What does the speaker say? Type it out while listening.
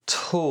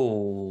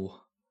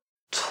Tool.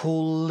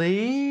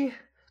 Thule.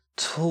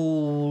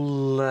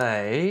 Thule.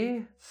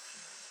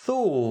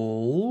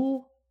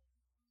 Thule.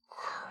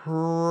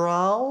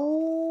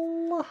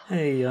 Krull.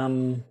 Hey,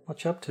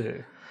 what you up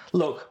to?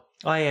 Look,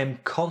 I am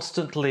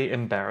constantly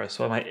embarrassed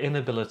by my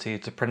inability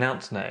to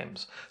pronounce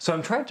names, so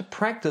I'm trying to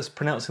practice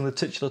pronouncing the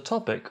titular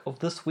topic of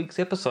this week's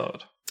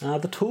episode.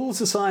 The Thule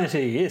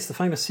Society, yes, the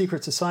famous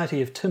secret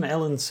society of Tim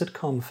Allen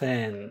sitcom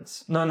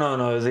fans.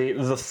 No,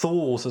 the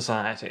Thule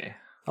Society.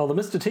 Oh, the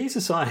Mr. T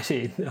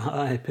Society.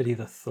 I pity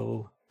the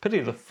Thule. Pity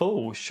the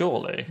fool,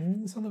 surely.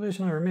 It's not the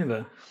version I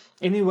remember.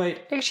 Anyway,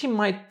 it actually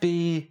might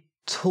be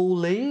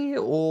Thule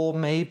or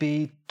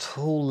maybe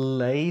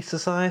Thule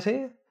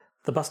Society.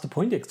 The Buster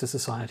Poindexter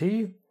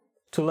Society.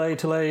 Thule,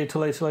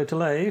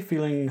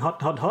 feeling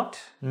hot.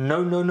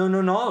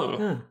 No.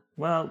 Yeah.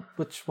 Well,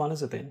 which one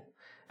is it then?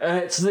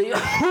 It's the...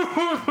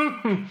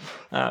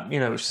 you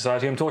know which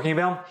society I'm talking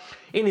about.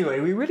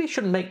 Anyway, we really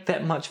shouldn't make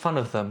that much fun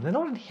of them. They're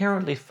not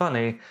inherently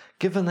funny,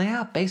 given they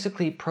are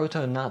basically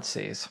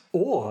proto-Nazis.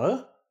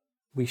 Or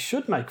we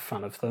should make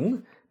fun of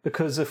them,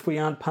 because if we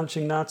aren't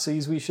punching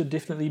Nazis, we should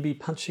definitely be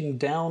punching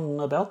down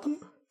about them.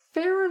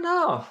 Fair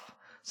enough.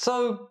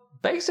 So,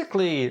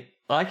 basically,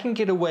 I can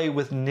get away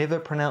with never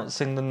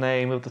pronouncing the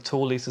name of the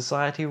Thule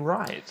Society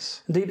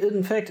right. Indeed,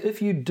 in fact,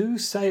 if you do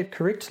say it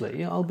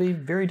correctly, I'll be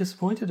very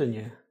disappointed in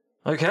you.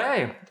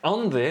 Okay,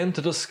 on then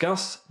to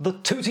discuss the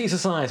Tootie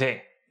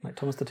Society. Like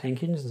Thomas the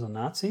Tank Engine is a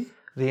Nazi?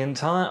 The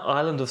entire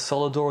island of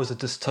Solidor is a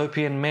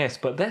dystopian mess,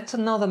 but that's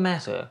another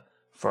matter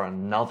for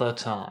another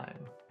time.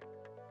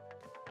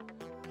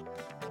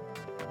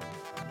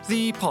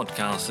 The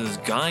Podcaster's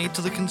Guide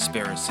to the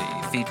Conspiracy,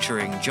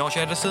 featuring Josh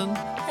Edison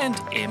and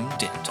M.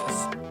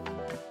 Dentith.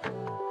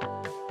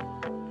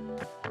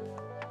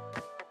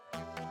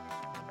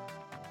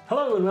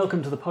 Hello and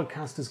welcome to the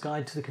Podcaster's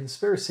Guide to the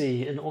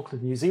Conspiracy in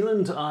Auckland, New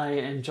Zealand. I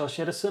am Josh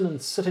Edison,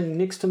 and sitting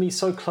next to me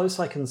so close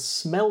I can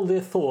smell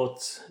their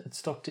thoughts,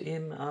 it's Dr.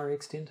 M.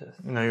 R.X.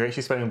 Dentith. No, you're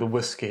actually smelling the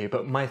whiskey,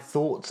 but my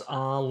thoughts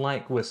are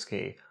like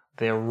whiskey.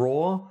 They're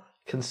raw,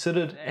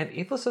 considered, and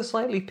ever so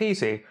slightly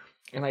peaty,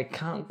 and I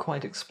can't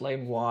quite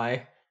explain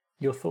why.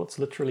 Your thoughts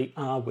literally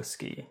are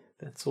whiskey.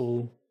 That's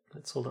all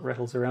that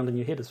rattles around in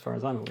your head as far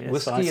as I'm aware.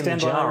 Whiskey so I stand in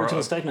the by my jarro.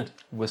 original statement.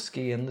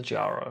 Whiskey in the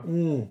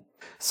jarro.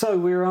 So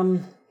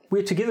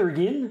we're together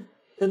again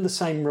in the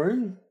same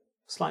room.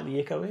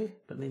 Slightly echoey,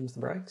 but them's the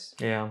breaks.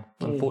 Yeah,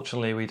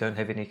 unfortunately we don't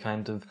have any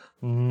kind of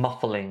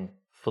muffling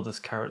for this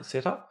current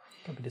setup.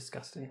 That'd be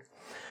disgusting.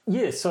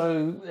 Yeah,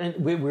 so and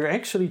we're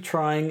actually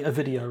trying a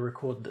video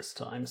record this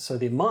time. So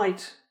there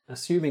might,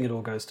 assuming it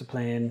all goes to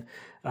plan,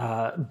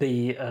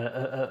 be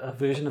a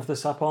version of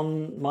this up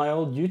on my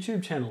old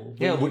YouTube channel.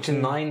 Yeah, which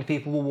 9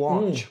 people will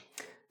watch.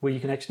 Where you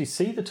can actually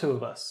see the two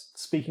of us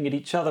speaking at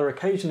each other,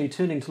 occasionally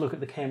turning to look at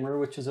the camera,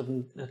 which is at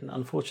an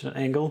unfortunate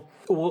angle.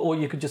 Or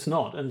you could just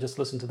not and just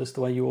listen to this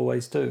the way you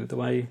always do, the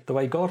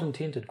way God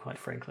intended, quite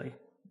frankly.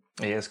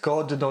 Yes,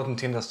 God did not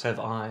intend us to have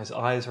eyes.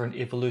 Eyes are an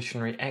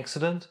evolutionary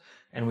accident,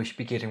 and we should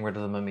be getting rid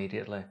of them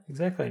immediately.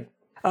 Exactly.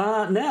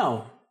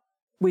 Now,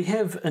 we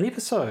have an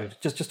episode,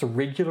 just a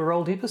regular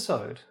old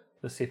episode,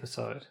 this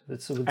episode.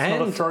 It's not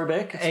a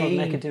throwback, it's not an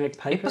academic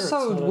paper.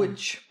 Episode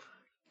which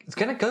is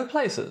going to go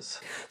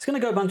places. It's going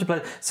to go a bunch of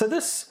places. So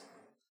this,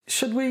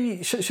 should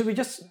we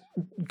just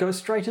go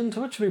straight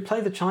into it? Should we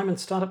play the chime and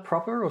start it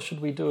proper, or should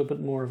we do a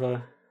bit more of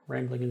a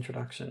rambling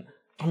introduction?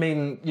 I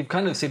mean, you've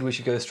kind of said we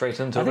should go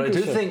straight into it, but I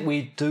do think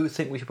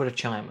we should put a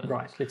chime in.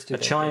 Right, let's do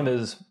that. A chime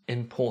is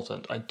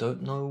important. I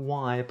don't know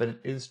why, but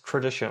it is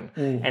tradition.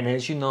 And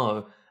as you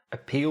know,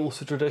 appeals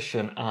to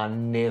tradition are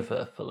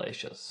never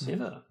fallacious.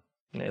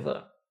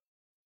 Never.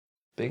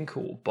 Being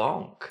cool.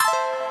 Bonk.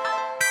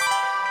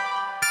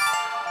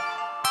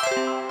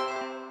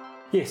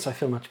 Yes, I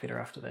feel much better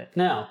after that.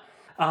 Now,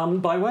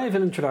 by way of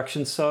an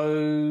introduction, so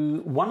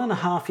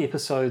 1.5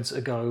 episodes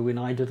ago when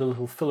I did a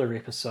little filler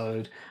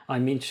episode, I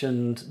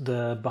mentioned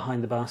the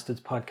Behind the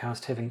Bastards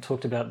podcast having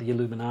talked about the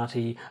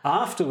Illuminati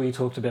after we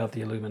talked about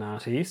the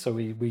Illuminati, so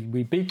we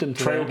beat them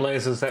to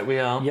Trailblazers that we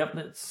are. Yep,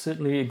 that's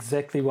certainly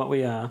exactly what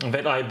we are. In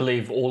fact, I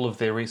believe all of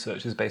their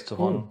research is based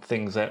upon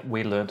things that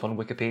we learnt on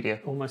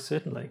Wikipedia. Almost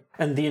certainly.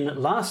 And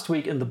then last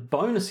week in the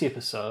bonus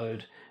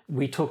episode,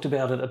 we talked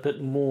about it a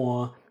bit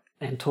more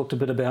and talked a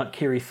bit about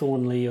Kerry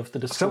Thornley of the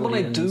Discordians. Someone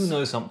I do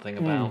know something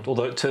about,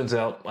 although it turns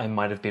out I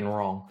might have been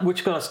wrong.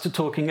 Which got us to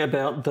talking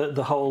about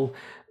the whole...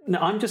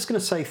 Now, I'm just going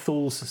to say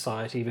Thule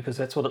Society because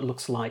that's what it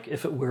looks like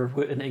if it were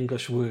an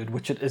English word,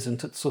 which it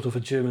isn't. It's sort of a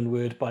German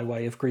word by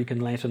way of Greek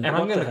and Latin. And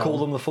I'm going to call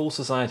them the Thule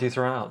Society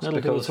throughout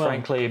because,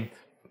 frankly,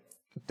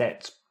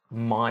 that's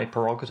my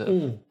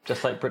prerogative.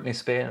 Just like Britney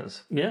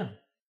Spears. Yeah.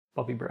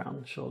 Bobby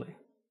Brown, surely.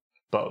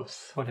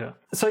 Both. Whatever.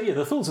 So yeah,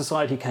 the Thule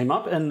Society came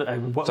up, and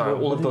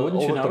all of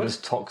that is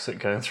toxic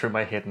going through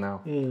my head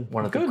now.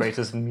 One of the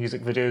greatest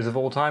music videos of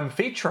all time,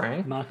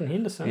 featuring Martin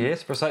Henderson.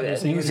 Yes,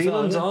 precisely. New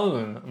Zealand's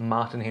own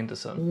Martin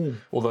Henderson.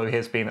 Although he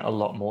has been a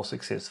lot more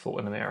successful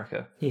in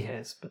America. He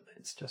has, but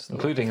it's just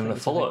including in the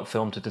follow-up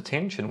film to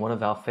Detention, one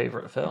of our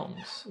favourite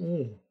films.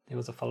 There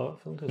was a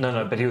follow-up film?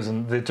 No, but he was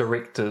in the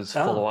director's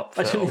follow-up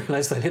film. I didn't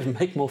realise they didn't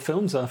make more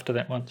films after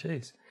that one.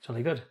 Jeez,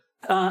 jolly good.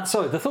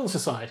 So, the Thule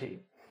Society.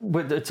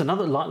 It's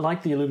another,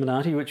 like the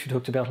Illuminati, which we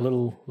talked about a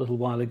little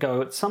while ago.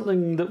 It's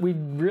something that we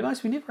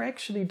realised we never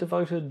actually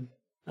devoted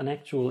an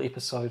actual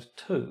episode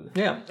to.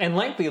 Yeah, and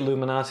like the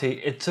Illuminati,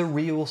 it's a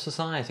real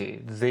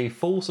society. The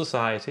Thule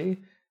Society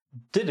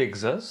did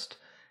exist,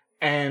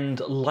 and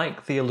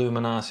like the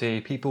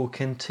Illuminati, people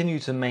continue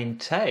to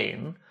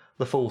maintain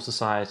the Thule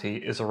Society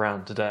is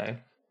around today.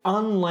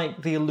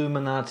 Unlike the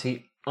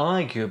Illuminati,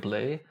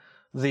 arguably,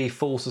 the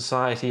Thule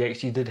Society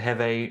actually did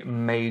have a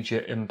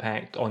major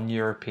impact on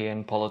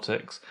European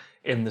politics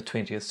in the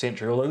 20th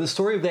century, although the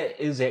story of that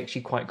is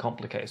actually quite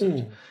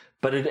complicated.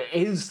 But it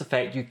is the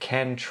fact you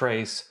can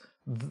trace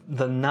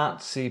the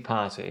Nazi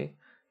Party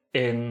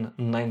in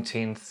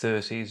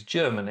 1930s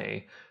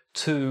Germany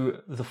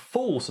to the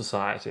Thule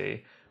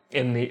Society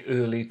in the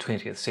early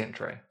 20th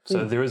century.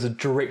 So there is a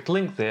direct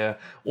link there,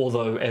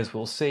 although, as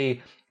we'll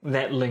see,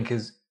 that link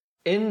is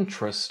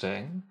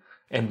interesting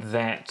and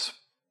that,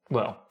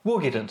 well, we'll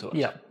get into it.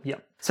 Yeah.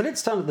 So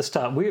let's start at the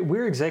start.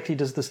 Where exactly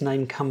does this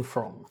name come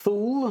from?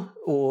 Thule,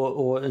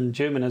 or in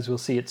German, as we'll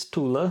see, it's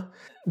Thule,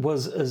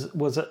 was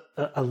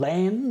a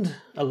land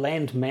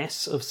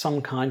mass of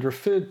some kind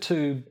referred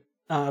to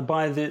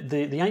by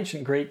the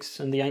ancient Greeks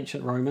and the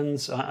ancient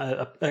Romans.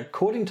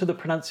 According to the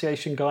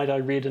pronunciation guide I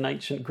read in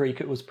ancient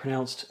Greek, it was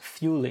pronounced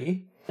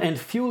Thule. And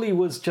Thule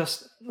was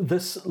just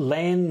this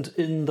land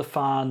in the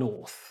far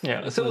north.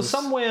 Yeah, so it was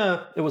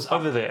somewhere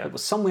over there. It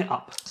was somewhere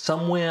up.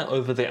 Somewhere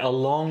over there, a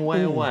long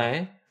way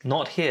away,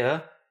 not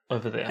here,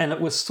 over there. And it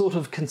was sort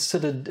of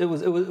considered, it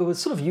was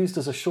sort of used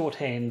as a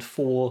shorthand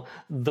for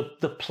the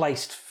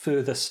place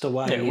furthest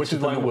away. Yeah, which is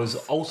why it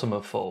was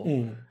Ultima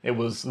Thule. It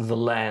was the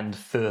land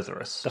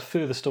furthest. The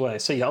furthest away.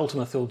 So yeah,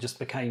 Ultima Thule just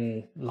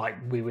became, like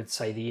we would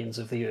say, the ends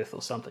of the earth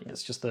or something.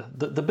 It's just the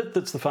bit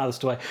that's the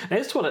farthest away. And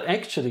as to what it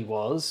actually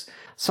was,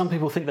 some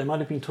people think they might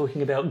have been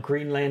talking about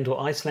Greenland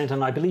or Iceland,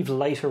 and I believe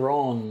later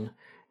on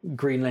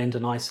Greenland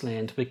and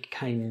Iceland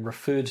became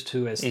referred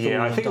to as Thule.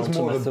 Yeah, I think it's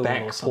more of a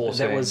backporting.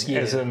 That was,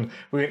 as in,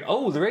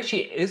 there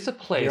actually is a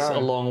place a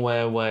long way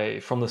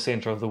away from the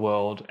centre of the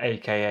world,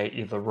 aka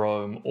either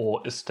Rome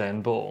or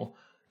Istanbul.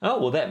 Oh,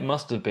 well, that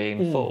must have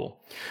been Thule.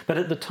 But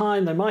at the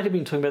time, they might have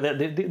been talking about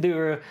that. There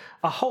were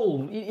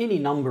any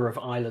number of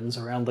islands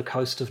around the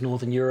coast of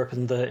Northern Europe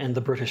and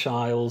the British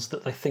Isles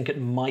that they think it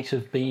might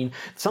have been.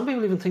 Some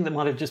people even think that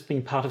might have just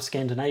been part of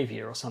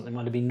Scandinavia or something. It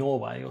might have been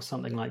Norway or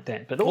something like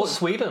that. Or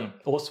Sweden.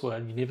 Or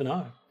Sweden, you never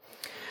know.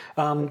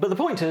 But the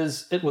point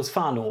is, it was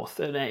far north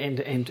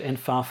and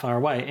far, far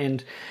away.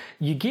 And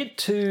you get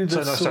to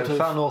the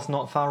far north,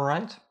 not far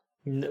right?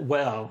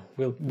 Well,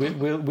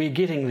 we're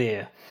getting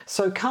there.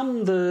 So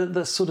come the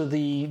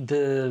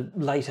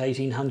late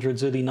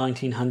 1800s, early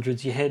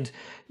 1900s, you had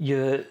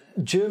your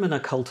German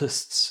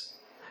occultists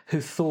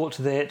who thought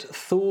that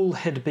Thule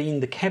had been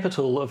the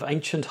capital of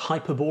ancient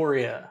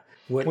Hyperborea.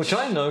 Which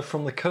I know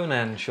from the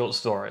Conan short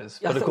stories.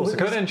 But of course, the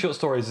Conan short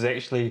stories is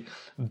actually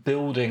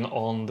building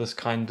on this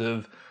kind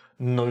of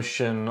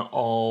notion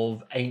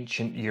of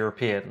ancient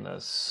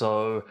Europeanness.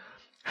 So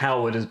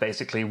Howard is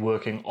basically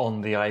working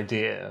on the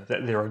idea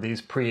that there are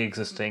these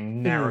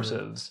pre-existing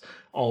narratives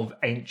of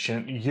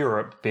ancient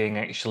Europe being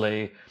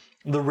actually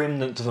the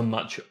remnant of a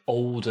much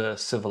older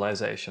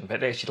civilization.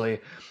 But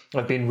actually,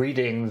 I've been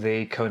reading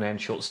the Conan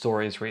short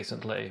stories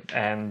recently,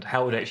 and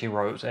Howard actually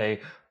wrote a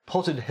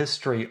potted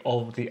history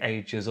of the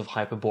ages of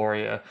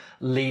Hyperborea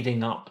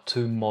leading up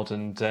to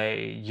modern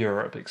day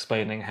Europe,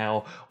 explaining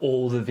how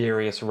all the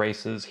various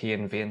races he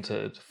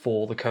invented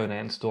for the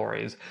Conan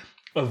stories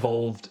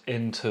evolved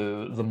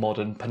into the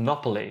modern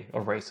panoply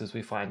of races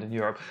we find in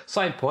Europe.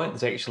 Side point,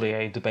 there's actually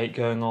a debate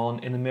going on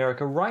in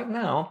America right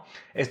now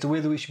as to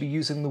whether we should be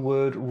using the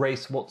word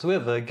race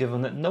whatsoever,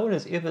 given that no one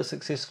has ever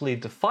successfully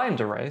defined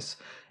a race,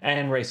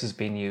 and race has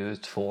been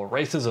used for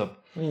racism.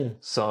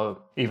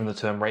 So even the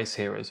term race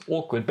here is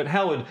awkward. But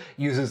Howard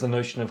uses the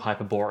notion of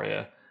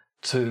Hyperborea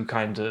to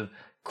kind of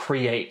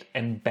create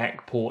and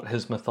backport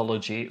his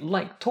mythology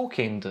like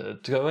Tolkien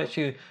did, to go,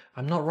 actually,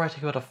 I'm not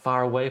writing about a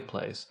faraway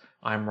place.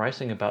 I'm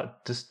writing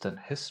about distant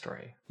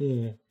history.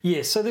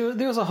 Yeah, so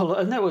there was a whole,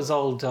 and that was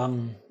old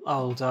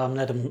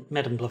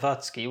Madame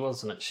Blavatsky,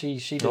 wasn't it? She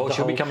did. Oh,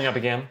 she'll be coming up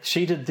again.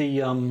 She did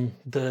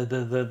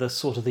the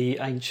sort of the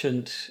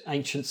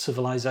ancient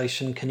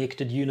civilization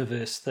connected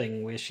universe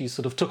thing, where she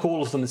sort of took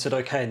all of them and said,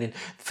 okay, and then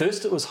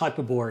first it was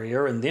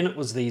Hyperborea, and then it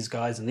was these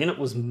guys, and then it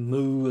was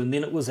Mu, and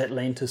then it was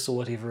Atlantis or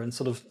whatever, and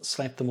sort of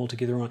slapped them all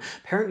together.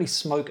 Apparently,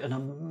 smoked an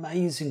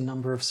amazing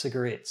number of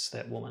cigarettes.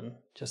 That woman,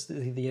 just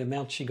the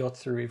amount she got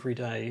through every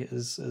day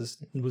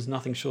was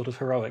nothing short of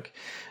heroic.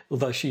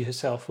 Although she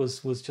herself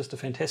was just a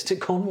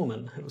fantastic con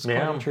woman. It was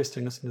quite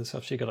interesting listening to the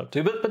stuff she got up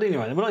to. But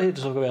anyway, we're not here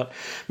to talk about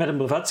Madame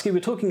Blavatsky.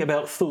 We're talking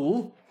about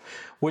Thule,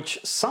 which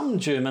some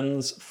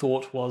Germans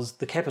thought was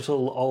the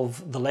capital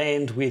of the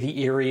land where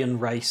the Aryan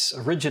race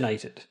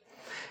originated.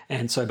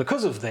 And so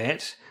because of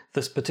that,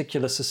 this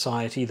particular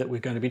society that we're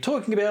going to be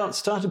talking about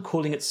started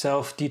calling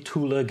itself Die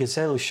Thule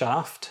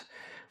Gesellschaft,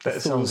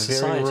 That sounds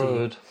very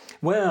rude.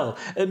 Well,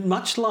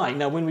 much like,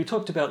 now when we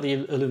talked about the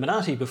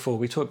Illuminati before,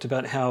 we talked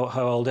about how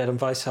old Adam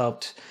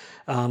Weishaupt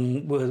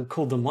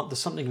called them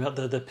something about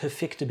the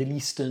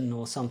Perfectibilisten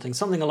or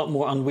something a lot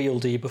more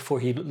unwieldy before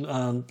he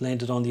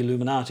landed on the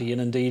Illuminati.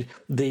 And indeed,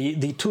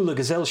 the Thule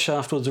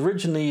Gesellschaft was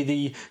originally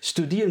the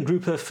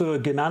Studiengruppe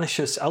für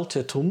Germanisches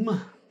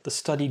Altertum, the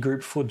study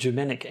group for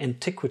Germanic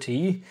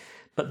antiquity,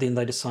 but then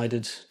they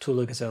decided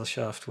Thule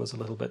Gesellschaft was a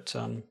little bit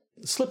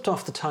slipped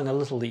off the tongue a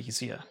little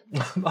easier.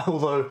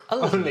 Although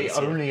only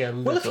a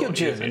little. Well, if you're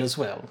German easier. as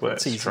well, Well,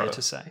 it's it's easier true.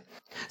 to say.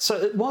 So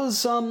it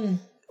was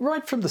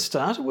right from the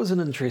start. It was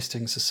an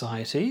interesting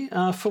society.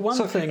 For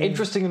one thing,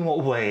 Interesting in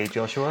what way,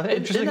 Joshua?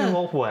 Interesting in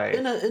what way?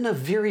 In a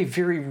very,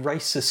 very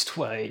racist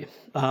way.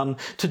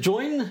 To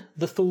join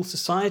the Thule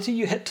Society,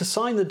 you had to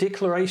sign the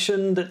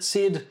declaration that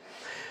said,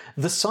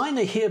 "The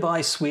signer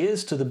hereby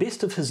swears to the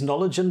best of his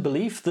knowledge and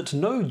belief that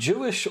no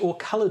Jewish or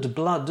coloured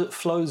blood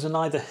flows in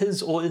either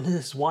his or in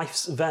his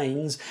wife's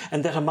veins,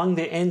 and that among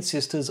their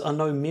ancestors are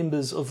no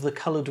members of the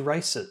coloured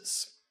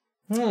races."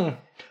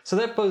 So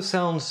that both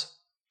sounds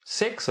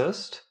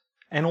sexist,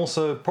 and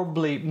also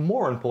probably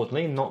more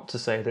importantly, not to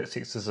say that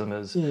sexism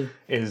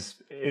is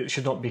it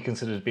should not be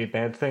considered to be a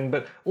bad thing,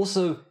 but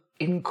also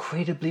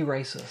incredibly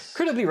racist.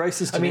 Incredibly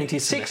racist and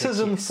anti-Semitic.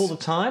 Sexism yes. for the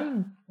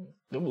time,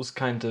 it was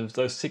kind of,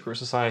 those secret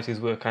societies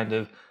were kind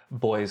of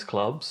boys'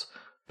 clubs,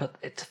 but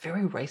it's a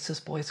very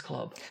racist boys'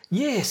 club.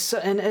 Yes,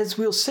 and as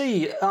we'll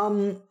see,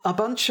 a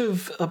bunch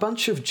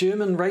of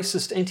German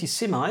racist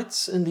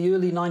anti-Semites in the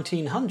early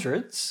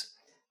 1900s.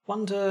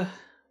 Wonder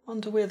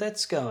where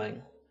that's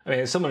going. I mean,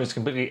 as someone who's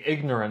completely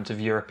ignorant of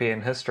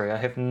European history, I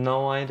have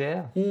no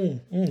idea.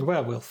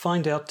 Well, we'll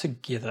find out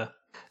together.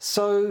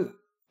 So,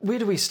 where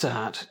do we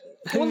start?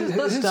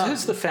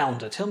 Who's the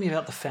founder? Tell me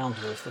about the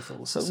founder of the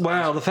Thule Society.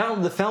 Wow,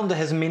 the founder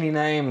has many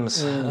names.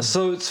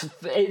 So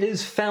it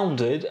is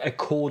founded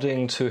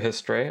according to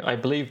history. I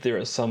believe there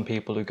are some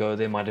people who go,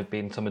 there might have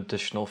been some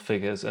additional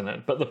figures in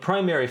it. But the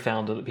primary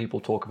founder that people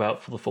talk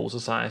about for the Thule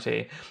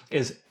Society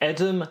is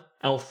Adam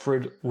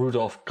Alfred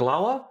Rudolf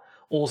Glauer,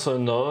 also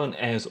known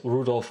as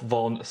Rudolf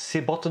von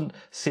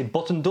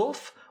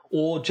Sebottendorf,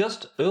 or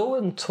just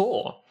Erwin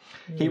Thor.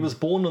 He was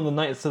born on the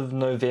 9th of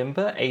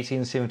November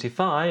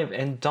 1875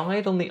 and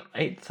died on the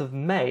 8th of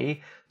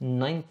May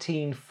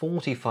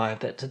 1945.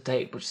 That's a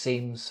date which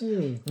seems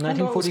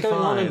 1945. What was going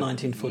on in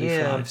 1945?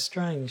 Yeah.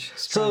 Strange.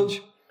 So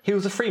he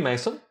was a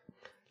Freemason.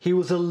 He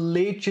was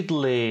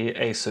allegedly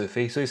a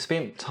Sufi, so he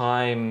spent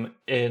time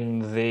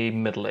in the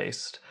Middle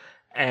East.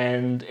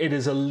 And it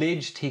is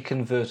alleged he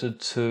converted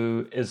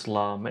to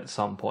Islam at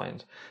some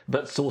point.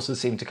 But sources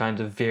seem to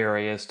kind of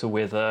vary as to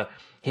whether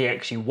he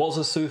actually was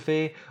a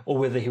Sufi or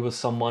whether he was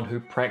someone who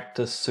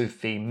practiced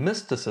Sufi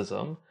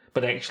mysticism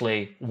but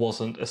actually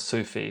wasn't a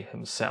Sufi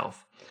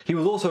himself. He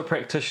was also a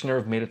practitioner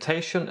of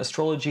meditation,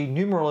 astrology,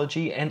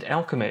 numerology, and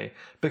alchemy,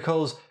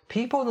 because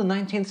people in the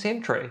 19th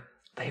century,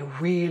 they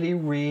really,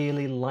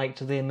 really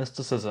liked their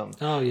mysticism.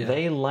 Oh, yeah.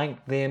 They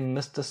liked their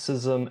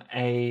mysticism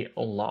a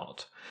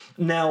lot.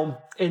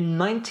 Now, in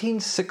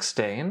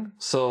 1916,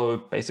 so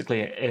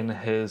basically in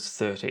his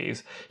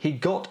 30s, he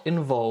got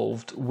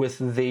involved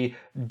with the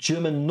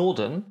German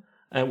Norden,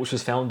 which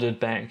was founded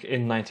back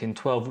in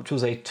 1912, which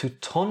was a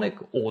Teutonic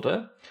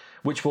order,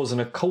 which was an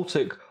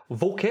occultic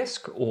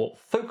Volkesk or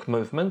folk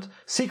movement,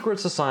 secret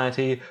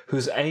society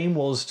whose aim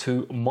was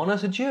to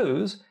monitor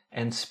Jews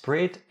and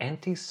spread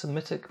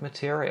anti-Semitic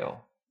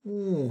material.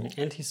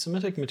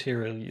 Anti-Semitic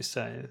material, you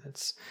say?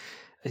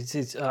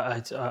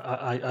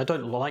 I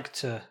don't like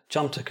to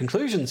jump to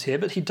conclusions here,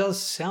 but he does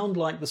sound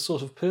like the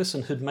sort of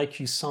person who'd make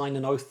you sign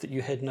an oath that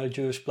you had no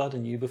Jewish blood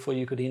in you before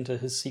you could enter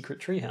his secret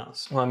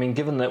treehouse. Well, I mean,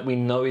 given that we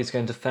know he's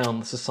going to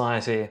found the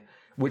society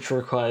which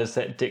requires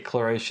that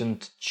declaration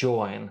to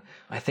join,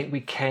 I think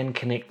we can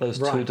connect those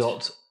two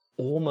dots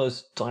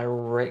almost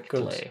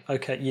directly. Good.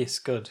 Okay, yes,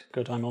 good,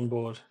 I'm on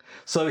board.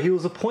 So he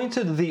was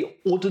appointed the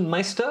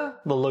Ordenmeister,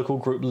 the local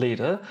group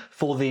leader,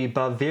 for the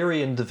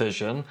Bavarian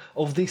division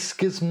of the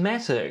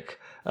schismatic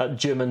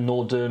German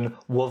Norden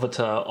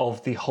Wovata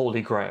of the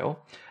Holy Grail.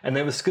 And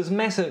they were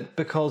schismatic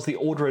because the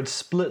order had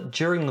split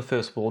during the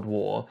First World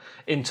War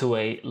into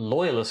a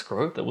loyalist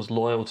group that was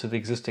loyal to the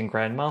existing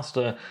Grand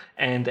Master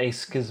and a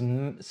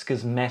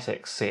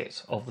schismatic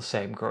set of the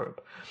same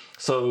group.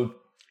 So,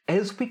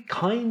 as we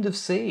kind of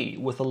see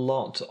with a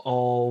lot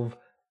of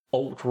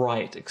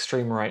alt-right,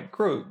 extreme-right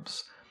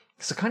groups,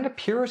 it's a kind of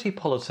purity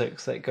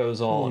politics that goes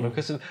on.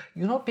 Because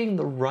you're not being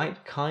the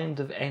right kind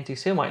of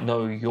anti-Semite.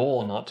 No,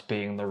 you're not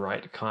being the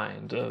right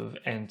kind of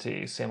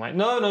anti-Semite.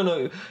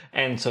 No.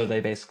 And so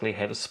they basically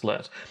had a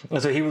split.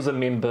 And so he was a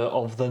member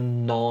of the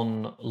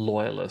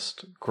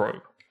non-loyalist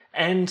group.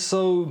 And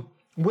so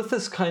with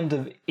this kind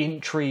of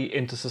entry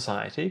into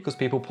society, because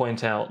people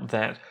point out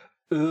that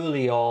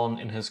early on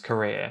in his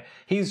career,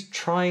 he's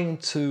trying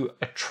to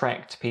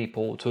attract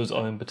people to his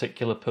own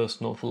particular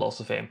personal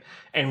philosophy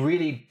and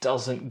really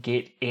doesn't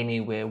get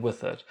anywhere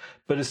with it.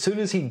 But as soon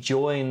as he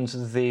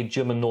joins the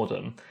German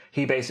Norden,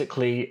 he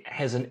basically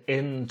has an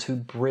in to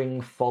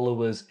bring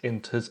followers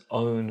into his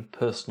own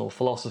personal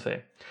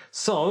philosophy.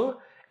 So,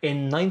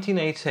 in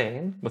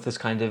 1918, with this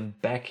kind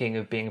of backing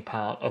of being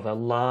part of a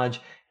large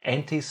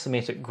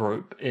anti-Semitic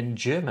group in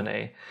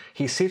Germany,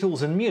 he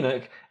settles in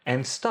Munich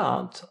and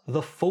starts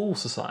the Thule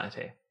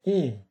Society.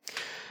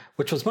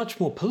 Which was much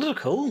more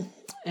political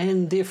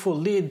and therefore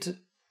led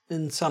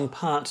in some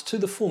part to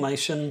the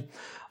formation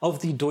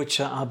of the Deutsche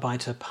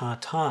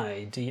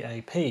Arbeiterpartei,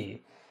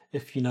 DAP.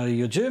 If you know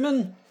your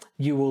German,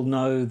 you will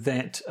know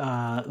that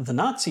the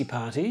Nazi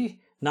Party,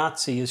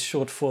 Nazi is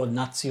short for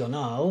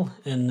National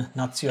in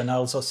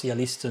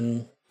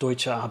Nationalsozialisten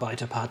Deutsche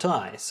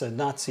Arbeiterpartei. So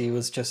Nazi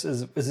was just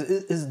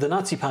the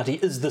Nazi Party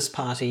is this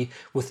party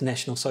with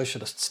National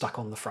Socialists stuck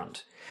on the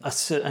front.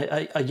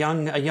 A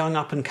young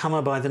up and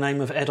comer by the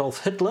name of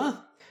Adolf Hitler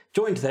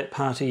joined that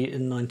party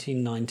in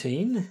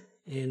 1919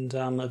 and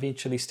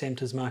eventually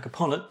stamped his mark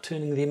upon it,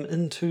 turning them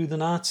into the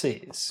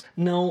Nazis.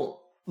 Now,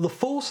 the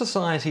Thule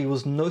Society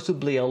was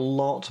notably a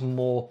lot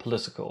more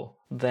political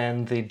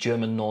than the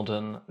German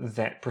Norden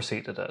that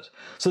preceded it.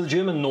 So the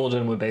German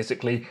Norden were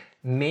basically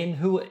men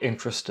who were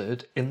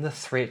interested in the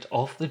threat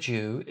of the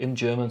Jew in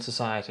German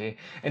society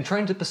and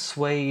trying to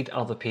persuade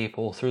other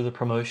people through the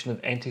promotion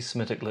of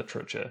anti-Semitic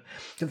literature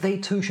that they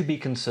too should be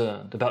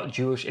concerned about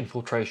Jewish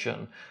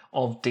infiltration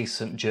of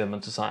decent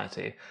German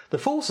society. The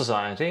Thule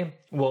Society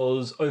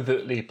was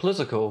overtly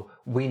political.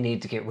 We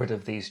need to get rid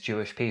of these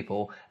Jewish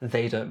people.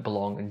 They don't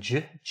belong in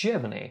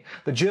Germany.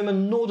 The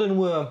German Norden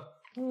were,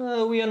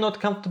 we are not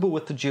comfortable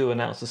with the Jew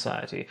in our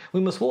society. We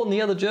must warn the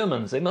other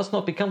Germans. They must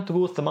not be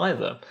comfortable with them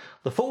either.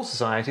 The Thule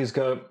Societies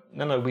go,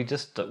 no, we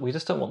just don't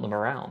want them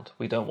around.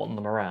 We don't want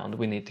them around.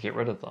 We need to get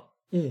rid of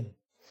them.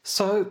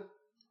 So,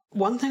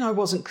 one thing I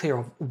wasn't clear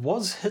of,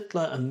 was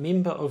Hitler a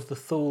member of the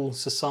Thule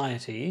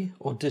Society,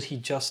 or did he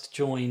just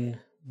join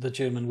the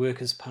German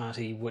Workers'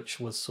 Party, which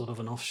was sort of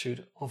an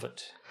offshoot of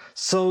it?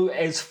 So,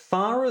 as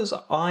far as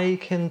I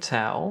can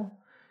tell,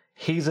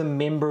 he's a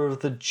member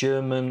of the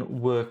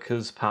German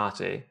Workers'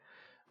 Party,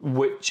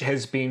 which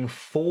has been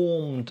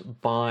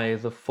formed by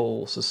the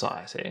Thule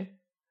Society.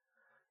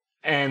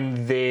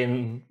 And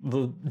then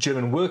the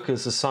German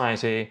Workers'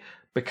 Society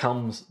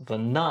becomes the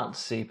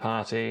Nazi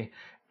Party,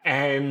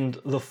 and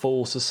the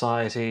Thule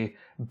Society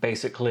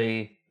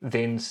basically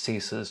then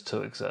ceases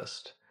to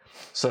exist.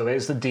 So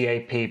as the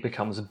DAP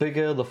becomes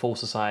bigger, the Thule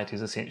Society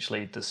is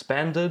essentially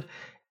disbanded.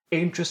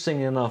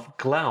 Interesting enough,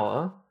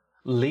 Glauer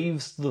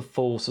leaves the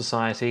Thule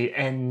Society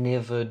and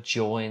never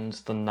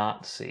joins the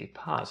Nazi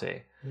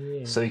Party.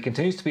 So he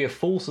continues to be a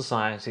Thule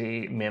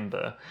Society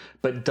member,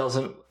 but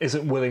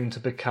isn't willing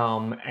to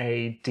become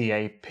a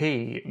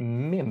DAP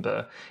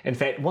member. In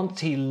fact,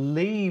 once he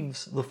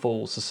leaves the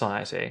Thule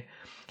Society,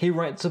 he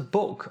writes a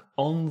book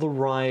on the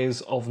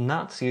rise of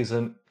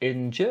Nazism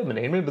in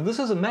Germany. And remember, this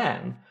is a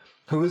man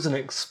who is an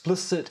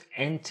explicit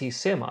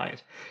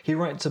anti-Semite. He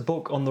writes a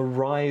book on the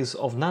rise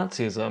of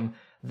Nazism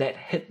that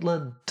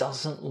Hitler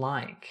doesn't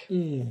like.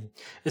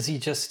 Is he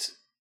just...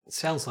 It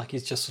sounds like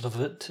he's just sort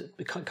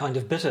of kind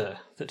of bitter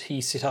that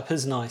he set up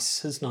his nice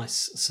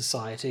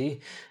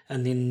society,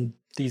 and then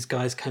these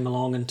guys came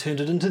along and turned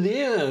it into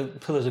their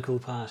political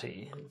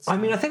party. I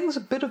mean, I think there's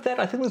a bit of that.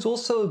 I think there's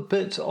also a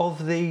bit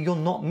of the you're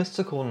not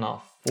mystical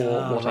enough for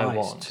what I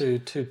want. Too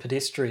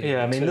pedestrian.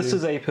 Yeah, I mean, this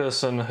is a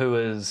person who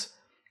is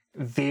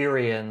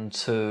very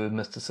into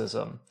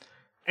mysticism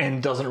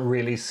and doesn't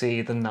really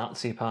see the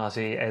Nazi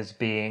Party as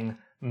being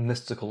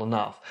mystical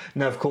enough.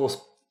 Now, of course,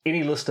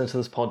 any listener to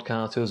this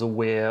podcast who is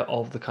aware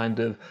of the kind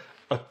of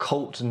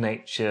occult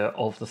nature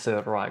of the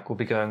Third Reich will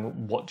be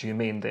going, what do you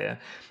mean there?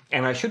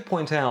 And I should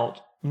point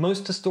out,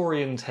 most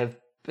historians have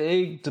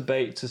big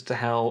debates as to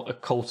how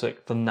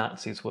occultic the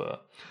Nazis were.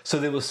 So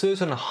there were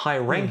certain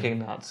high-ranking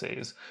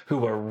Nazis who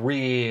were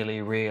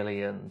really,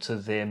 really into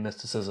their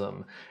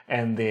mysticism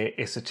and their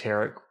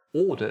esoteric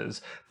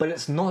orders, but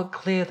it's not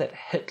clear that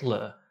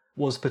Hitler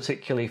was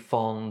particularly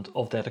fond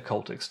of that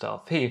occultic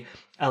stuff. He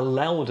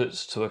allowed it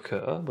to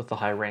occur with the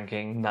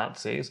high-ranking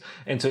Nazis,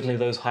 and certainly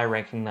those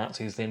high-ranking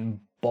Nazis then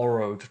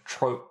borrowed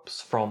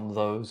tropes from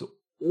those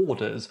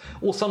orders,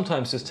 or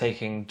sometimes just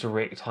taking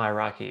direct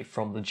hierarchy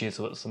from the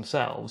Jesuits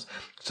themselves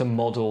to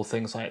model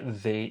things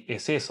like the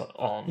SS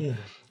on.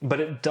 But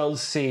it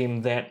does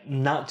seem that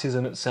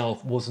Nazism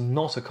itself was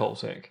not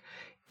occultic,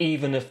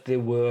 even if there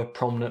were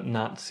prominent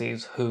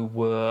Nazis who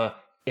were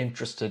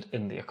interested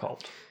in the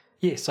occult.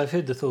 Yes, I've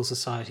heard the Thule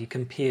Society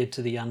compared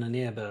to the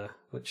Ahnenerbe,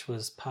 which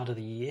was part of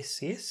the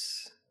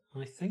SS,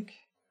 I think.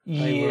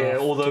 Yeah,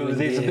 although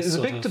there's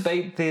a big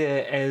debate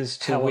there as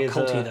to how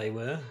occulty they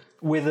were.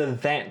 Whether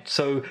that...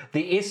 So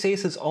the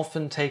SS is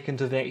often taken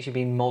to have actually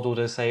been modelled,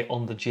 as say,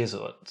 on the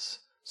Jesuits.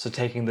 So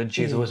taking the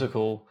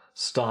Jesuitical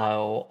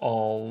style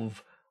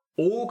of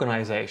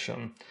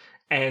organisation.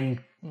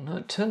 And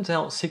it turns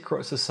out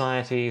secret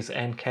societies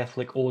and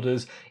Catholic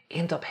orders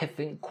end up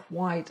having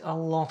quite a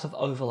lot of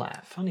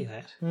overlap. Funny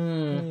that.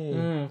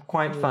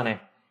 Quite funny,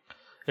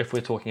 if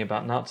we're talking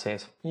about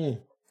Nazis.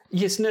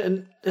 Yes,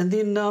 no, and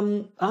then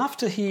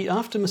after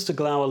Mr.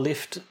 Glauer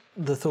left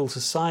the Thule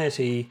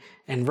Society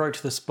and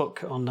wrote this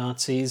book on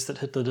Nazis that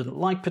Hitler didn't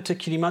like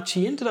particularly much,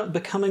 he ended up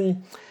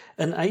becoming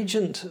an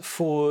agent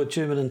for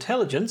German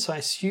intelligence. I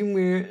assume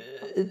we're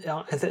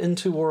either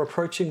into or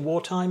approaching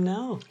wartime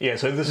now? Yeah,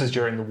 so this is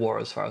during the war,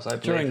 as far as I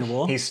believe. During the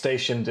war. He's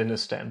stationed in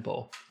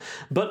Istanbul.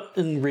 But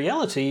in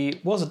reality,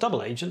 was a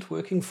double agent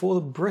working for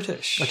the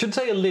British. I should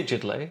say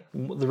allegedly.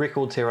 The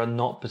records here are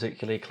not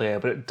particularly clear,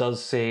 but it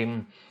does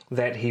seem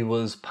that he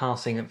was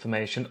passing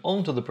information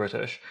on to the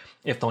British,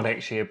 if not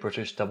actually a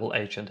British double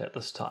agent at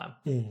this time.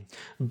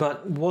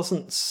 But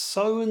wasn't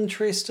so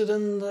interested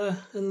in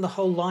the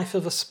whole life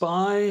of a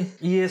spy.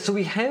 Yeah, so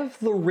we have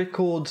the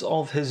records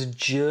of his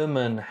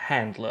German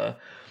handler,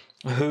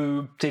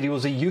 who said he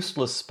was a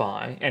useless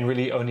spy and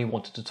really only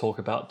wanted to talk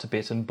about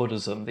Tibetan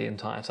Buddhism the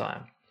entire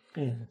time.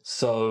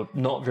 So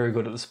not very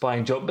good at the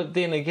spying job. But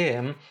then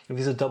again, if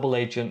he's a double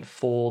agent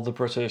for the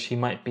British, he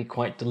might be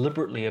quite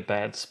deliberately a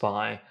bad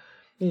spy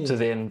to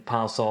then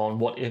pass on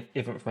what if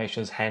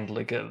information his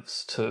handler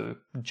gives to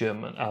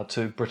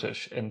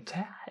British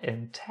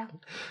intelligence.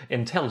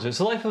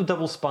 The life of a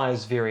double spy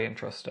is very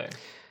interesting.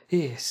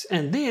 Yes,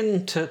 and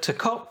then to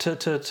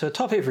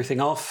top everything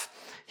off,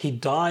 he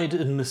died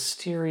in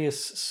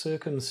mysterious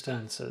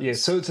circumstances. Yeah,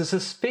 so it's a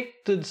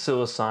suspected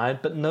suicide,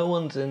 but no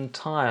one's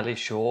entirely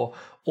sure.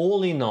 All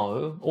we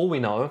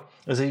know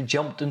is he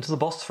jumped into the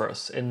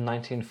Bosphorus in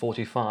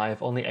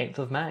 1945 on the 8th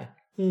of May.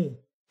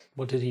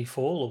 Well, did he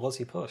fall or was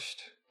he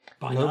pushed?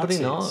 By Nobody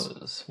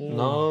Nazis? knows.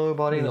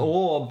 Nobody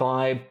or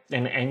by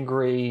an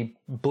angry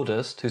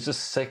Buddhist who's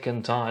just sick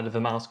and tired of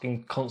him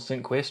asking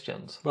constant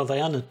questions. Well, they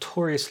are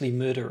notoriously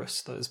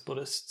murderous, those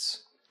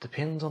Buddhists.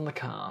 Depends on the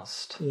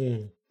caste.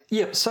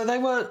 Yeah, so they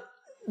were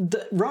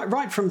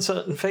right from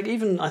in fact,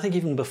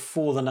 even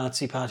before the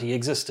Nazi Party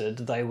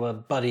existed, they were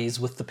buddies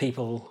with the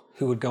people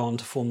who would go on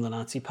to form the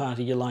Nazi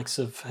Party. Your likes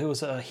of who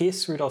was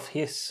Hess, Rudolf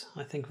Hess,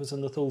 I think, was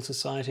in the Thule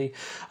Society.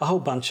 A whole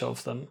bunch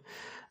of them.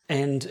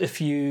 And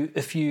if you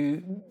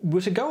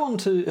were to go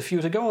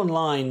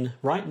online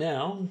right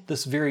now,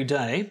 this very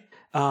day,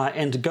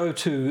 and go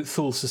to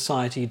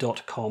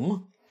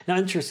thulesociety.com. Now,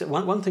 interesting.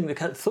 One thing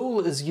that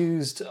Thule is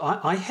used.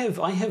 I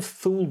have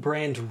Thule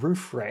brand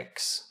roof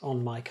racks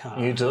on my car.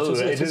 You do.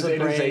 It is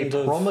a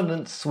of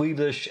prominent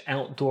Swedish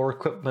outdoor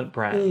equipment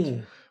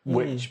brand,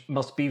 which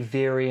must be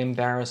very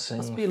embarrassing.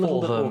 Must be a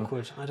little for bit them,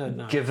 awkward. I don't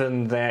know.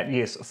 Given that,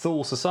 yes,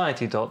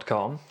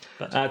 thulesociety.com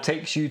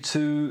takes you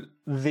to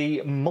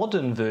the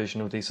modern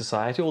version of the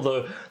society.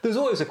 Although there's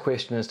always a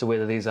question as to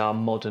whether these are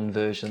modern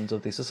versions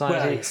of the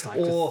society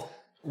or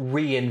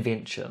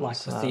reinventions. Like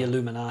with the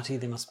Illuminati,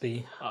 there must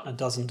be a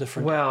dozen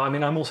different. Well, I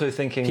mean, I'm also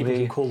thinking people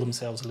who call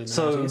themselves Illuminatis.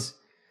 So,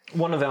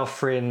 one of our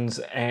friends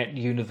at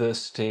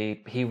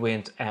university, he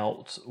went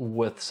out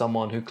with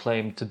someone who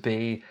claimed to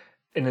be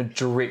in a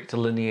direct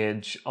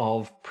lineage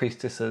of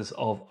priestesses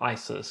of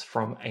Isis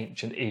from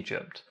ancient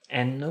Egypt.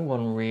 And no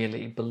one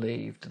really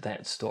believed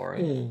that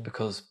story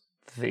because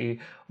the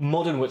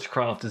modern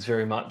witchcraft is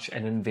very much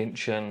an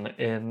invention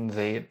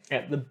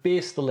at the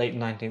best, the late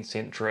 19th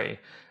century,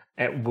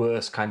 at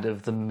worst, kind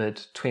of the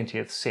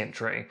mid-20th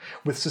century,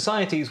 with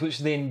societies which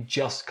then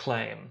just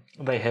claim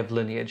they have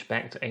lineage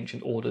back to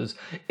ancient orders.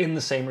 In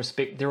the same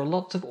respect, there are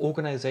lots of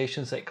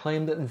organizations that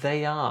claim that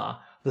they are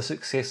the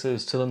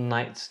successors to the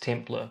Knights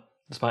Templar,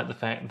 despite the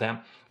fact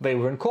that they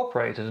were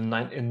incorporated in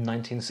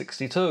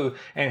 1962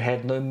 and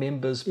had no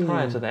members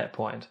prior to that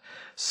point.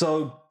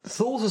 So,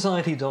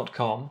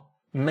 ThuleSociety.com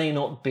may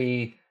not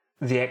be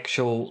the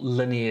actual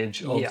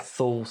lineage of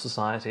Thule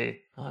Society.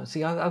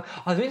 See,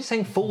 I've been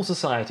saying Thule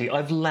Society.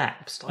 I've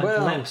lapsed.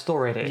 I've lapsed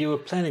already. You were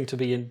planning to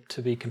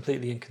be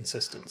completely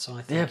inconsistent, so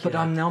I think. Yeah, but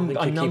I'm now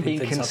being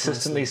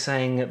consistently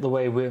saying it the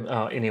way we're.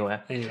 Anyway.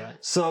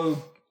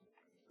 So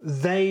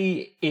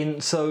the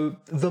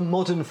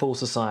modern Thule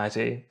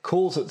Society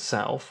calls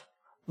itself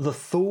the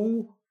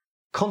Thule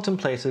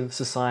Contemplative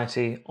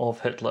Society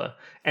of Hitler,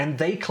 and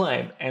they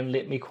claim, and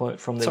let me quote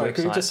from their website.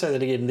 Could you just say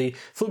that again? The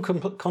Thule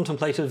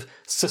Contemplative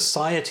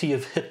Society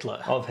of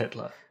Hitler. Of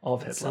Hitler.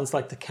 It sounds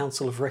like the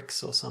Council of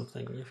Ricks or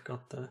something. You've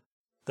got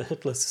the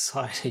Hitler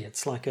Society.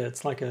 It's like a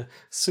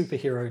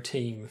superhero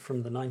team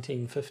from the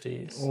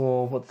 1950s.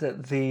 Or what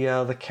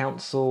the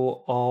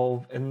Council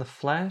of in the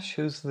Flash?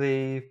 Who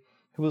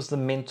was the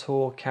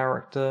mentor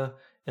character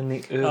in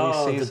the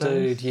early seasons?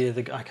 The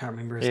dude, I can't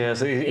remember his name.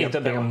 So it ended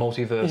up being a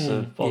multiverse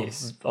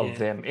of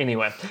them.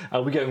 Anyway,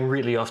 we're going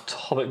really off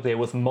topic there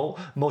with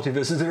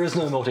multiverses. There is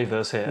no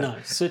multiverse here. No,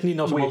 certainly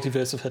not a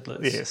multiverse of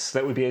Hitlers. Yes,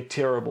 that would be a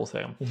terrible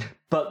thing.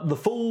 But the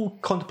full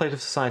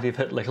Contemplative Society of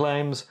Hitler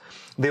claims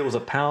there was a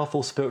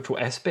powerful spiritual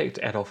aspect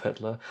to Adolf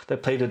Hitler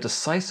that played a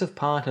decisive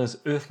part in his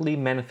earthly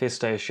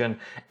manifestation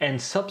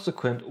and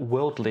subsequent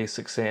worldly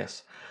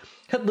success.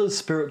 Hitler's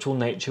spiritual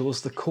nature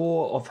was the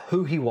core of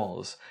who he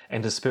was,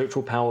 and his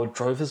spiritual power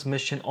drove his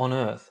mission on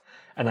Earth.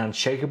 an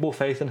unshakable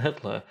faith in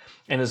Hitler,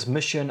 and his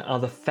mission are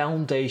the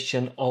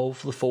foundation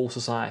of the Thule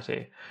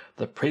Society.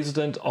 The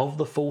president of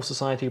the Thule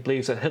Society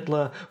believes that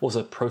Hitler was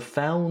a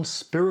profound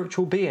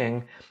spiritual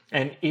being,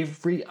 and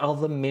every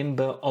other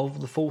member of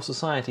the Thule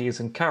Society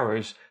is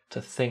encouraged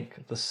to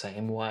think the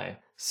same way.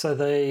 So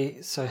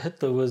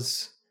Hitler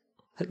was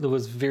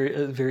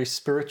very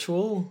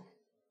spiritual,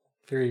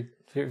 very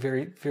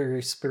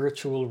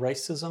spiritual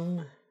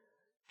racism.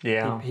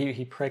 Yeah,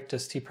 he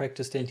practiced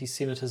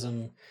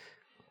anti-Semitism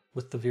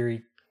with the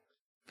very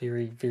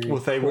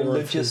with a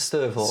religious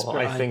fervor,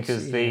 I think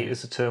is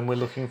the term we're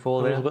looking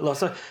for there. A little bit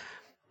so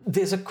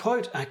there's a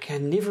quote, I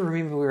can never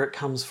remember where it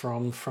comes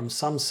from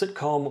some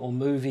sitcom or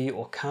movie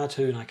or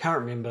cartoon, I can't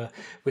remember,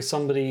 where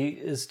somebody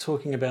is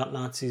talking about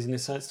Nazis and they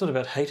say it's not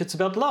about hate, it's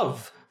about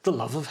love, the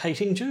love of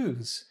hating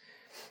Jews.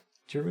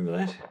 Do you remember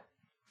that?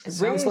 It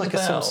sounds like a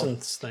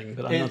Simpsons thing,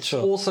 but I'm not sure.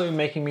 It's also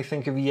making me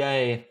think of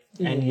Ye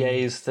and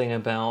Ye's thing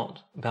about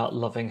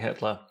loving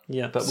Hitler.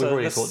 Yeah, but we've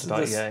already talked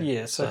about Ye.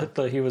 Yeah, so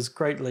Hitler, he was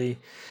greatly,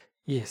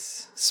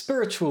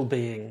 spiritual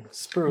being.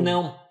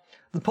 Now,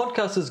 the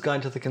Podcaster's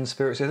Guide to the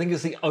Conspiracy, I think,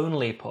 is the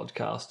only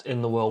podcast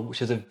in the world which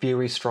has a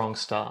very strong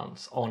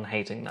stance on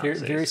hating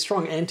Nazis. Very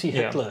strong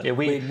anti-Hitler. Yeah,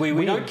 we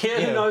don't care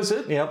who knows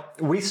it. Yeah,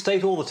 we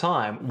state all the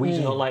time, we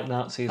do not like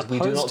Nazis. Opposed we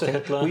do not to think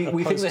Hitler,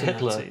 we think that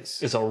Hitler Nazis.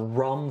 is a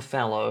rum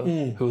fellow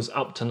who is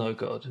up to no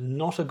good.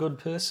 Not a good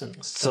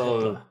person.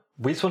 So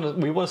we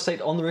want to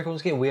state on the record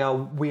again, we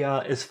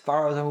are, as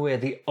far as I'm aware,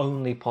 the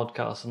only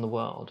podcast in the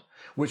world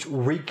which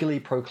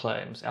regularly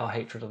proclaims our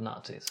hatred of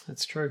Nazis.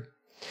 That's true.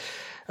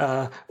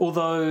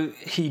 Although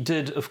he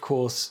did, of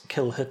course,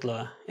 kill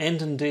Hitler,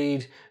 and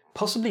indeed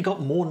possibly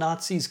got more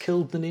Nazis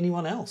killed than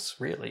anyone else,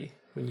 really,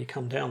 when you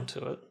come down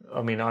to it.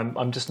 I mean,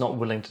 I'm just not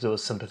willing to do a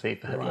sympathy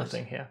for Hitler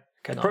thing here.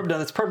 Okay, no,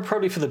 that's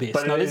probably for the best.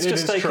 But let's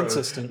just stay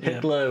consistent.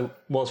 Hitler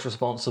was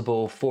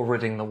responsible for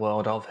ridding the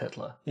world of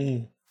Hitler.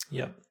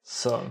 Yep.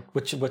 So,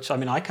 which I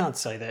mean, I can't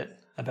say that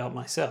about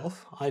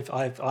myself.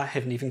 I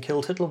haven't even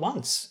killed Hitler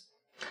once.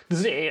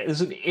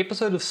 There's an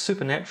episode of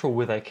Supernatural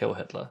where they kill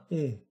Hitler.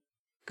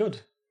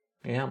 Good.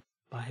 Yeah.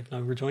 I have no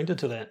rejoinder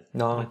to that.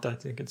 No. I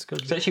don't think it's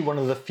good. It's actually one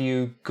of the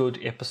few good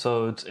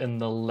episodes in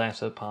the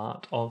latter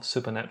part of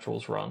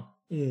Supernatural's run.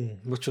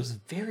 Which was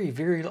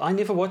very... I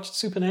never watched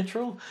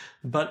Supernatural,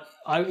 but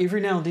every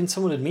now and then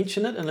someone would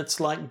mention it, and it's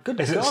like, good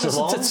God,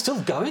 it's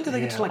still going? Do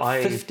they get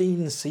to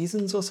 15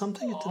 seasons or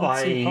something? It didn't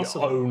seem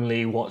possible. I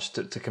only watched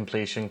it to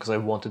completion because I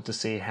wanted to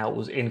see how it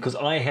was in, because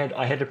I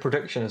had a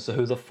prediction as to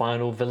who the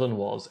final villain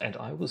was, and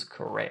I was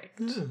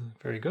correct.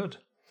 Very good.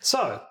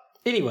 So,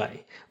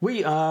 anyway,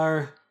 we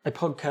are a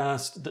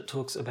podcast that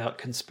talks about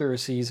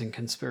conspiracies and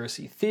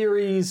conspiracy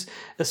theories,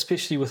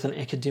 especially with an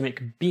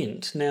academic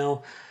bent.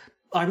 Now,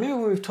 I remember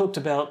when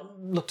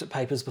we've looked at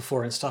papers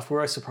before and stuff, we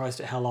were surprised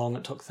at how long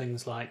it took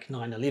things like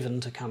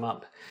 9/11 to come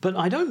up. But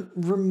I don't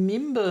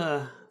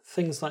remember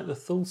things like the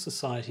Thule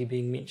Society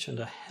being mentioned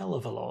a hell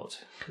of a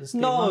lot.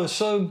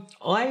 So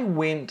I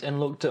went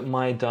and looked at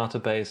my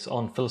database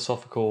on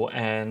philosophical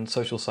and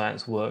social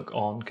science work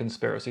on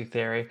conspiracy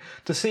theory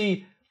to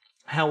see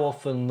how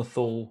often the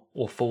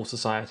Thule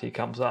Society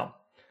comes up.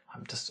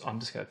 I'm just going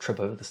to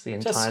trip over this the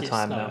entire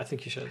time now. I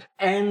think you should.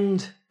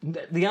 And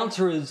the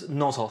answer is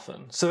not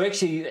often. So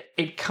actually,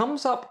 it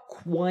comes up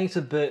quite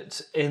a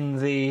bit in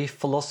the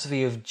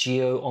philosophy of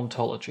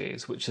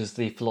geontologies, which is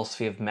the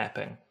philosophy of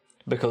mapping.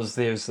 Because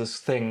there's this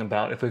thing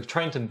about if we're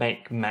trying to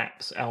make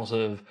maps out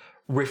of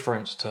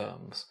reference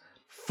terms,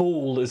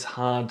 Thule is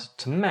hard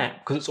to map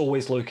because it's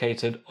always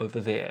located over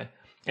there.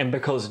 And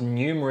because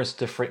numerous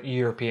different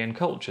European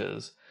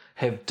cultures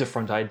have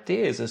different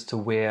ideas as to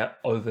where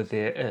over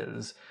there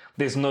is,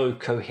 there's no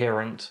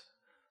coherent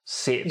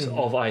set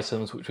of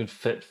items which would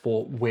fit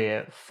for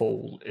where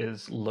Thule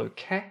is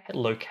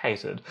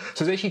located.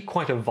 So there's actually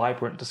quite a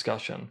vibrant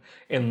discussion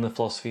in the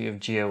philosophy of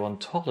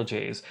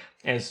geontologies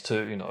as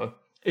to,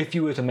 if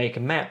you were to make a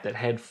map that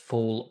had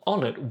Thule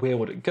on it, where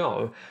would it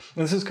go?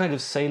 And this is kind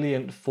of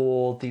salient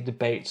for the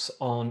debates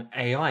on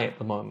AI at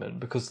the moment,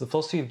 because the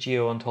philosophy of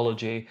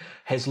geontology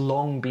has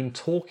long been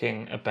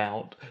talking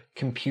about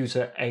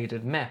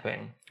computer-aided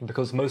mapping,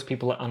 because most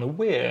people are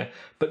unaware,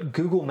 but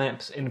Google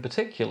Maps in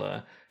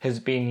particular has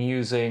been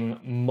using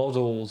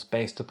models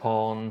based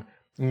upon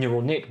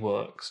neural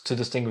networks to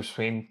distinguish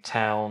between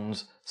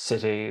towns,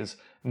 cities,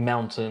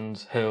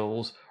 mountains,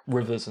 hills,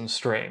 rivers, and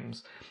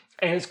streams.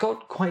 And it's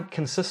got quite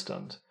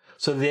consistent.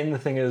 So then the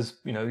thing is,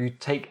 you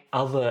take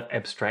other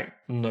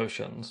abstract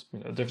notions.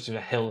 The difference between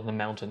a hill and a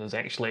mountain is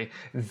actually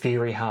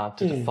very hard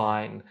to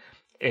define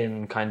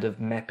in kind of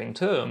mapping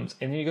terms.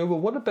 And you go, well,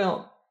 what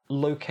about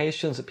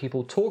locations that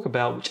people talk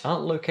about which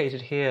aren't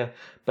located here,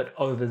 but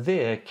over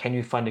there? Can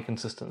you find a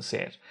consistent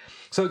set?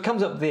 So it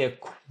comes up there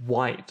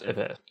quite a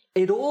bit.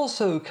 It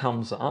also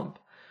comes up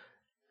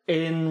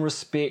in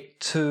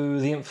respect to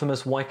the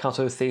infamous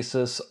Waikato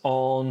thesis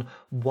on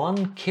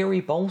one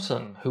Kerry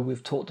Bolton, who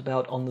we've talked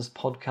about on this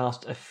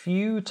podcast a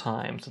few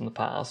times in the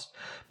past,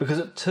 because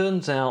it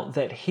turns out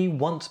that he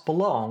once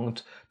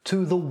belonged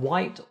to the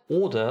White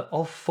Order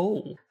of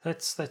Thule.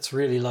 That's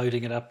really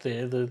loading it up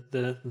there.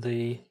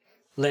 The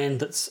land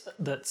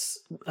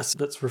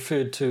that's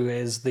referred to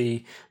as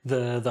the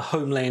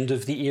homeland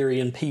of the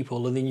Aryan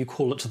people, and then you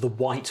call it the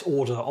White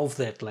Order of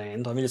that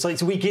land. I mean, it's like,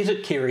 so we get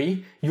it,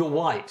 Kerry. You're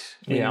white.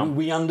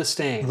 We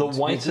understand. The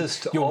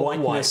whitest your of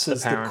whiteness white,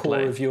 is apparently. the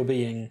core of your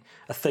being.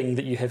 A thing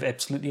that you have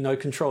absolutely no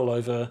control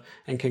over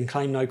and can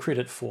claim no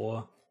credit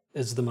for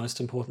is the most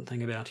important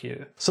thing about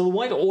you. So the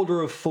White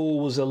Order of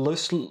Thule was a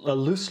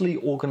loosely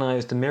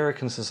organised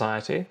American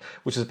society,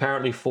 which was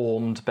apparently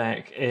formed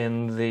back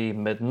in the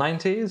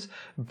mid-90s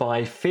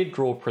by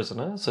federal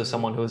prisoners, so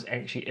someone who was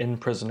actually in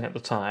prison at the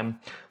time,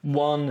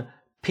 one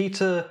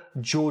Peter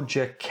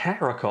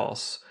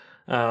Georgiakakos,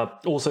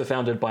 also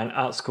founded by an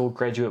art school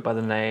graduate by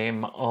the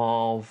name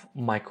of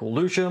Michael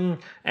Lucian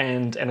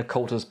and an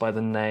occultist by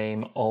the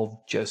name of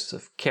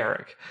Joseph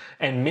Carrick.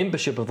 And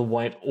membership of the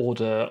White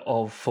Order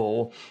of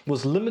Thule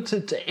was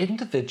limited to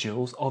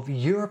individuals of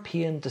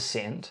European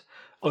descent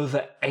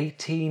over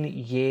 18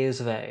 years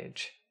of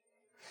age.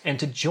 And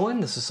to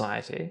join the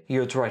society, you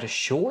had to write a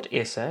short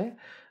essay,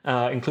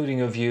 including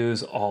your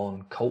views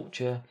on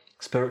culture,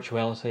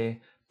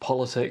 spirituality,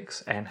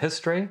 politics and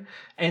history,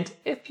 and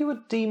if you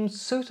were deemed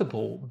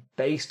suitable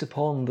based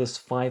upon this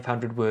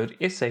 500-word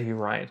essay you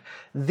write,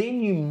 then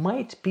you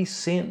might be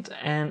sent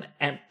an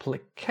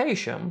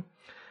application,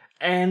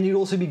 and you'd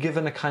also be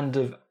given a kind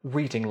of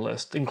reading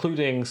list,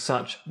 including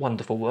such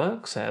wonderful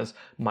works as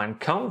Mein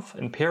Kampf,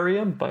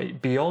 Imperium by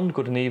Beyond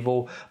Good and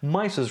Evil,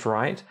 Might is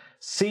Right,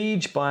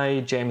 Siege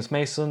by James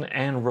Mason,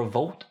 and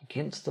Revolt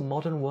Against the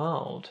Modern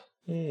World.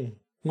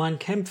 Mein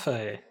Kampf.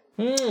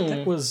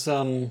 That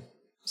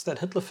was that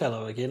Hitler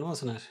fellow again,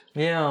 wasn't it?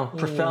 Yeah,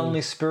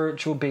 profoundly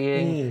spiritual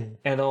being,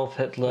 Adolf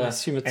Hitler,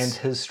 and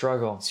his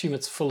struggle. I assume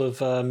it's full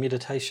of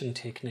meditation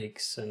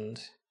techniques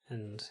and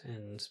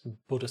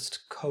Buddhist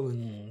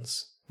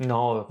koans.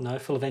 No,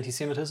 full of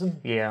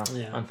anti-Semitism. Yeah,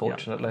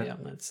 unfortunately. Yeah,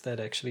 that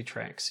actually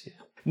tracks. Yeah.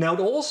 Now it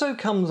also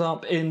comes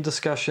up in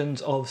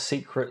discussions of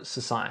secret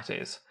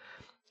societies,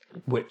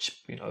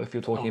 which, if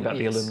you're talking about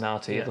the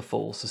Illuminati, the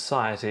Thule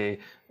Society,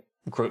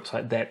 groups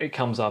like that, it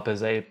comes up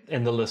as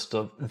in the list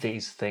of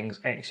these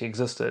things actually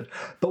existed.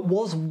 But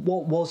what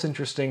was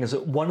interesting is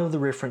that one of the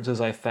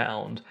references I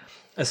found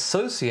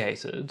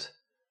associated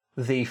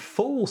the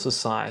Thule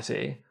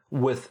Society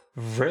with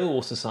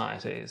Vril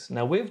societies.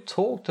 Now we've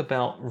talked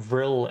about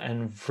Vril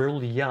and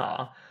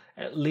Vrilya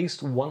at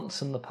least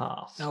once in the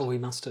past. Oh, we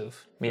must have.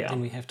 Yeah.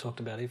 Then we have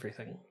talked about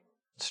everything.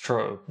 It's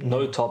true.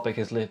 No topic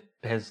has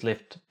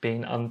left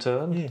being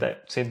unturned.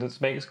 That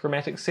sentence makes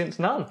grammatic sense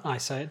none. I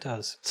say it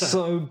does.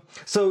 So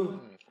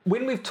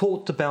when we've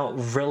talked about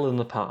Vril in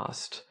the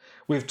past,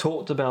 we've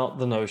talked about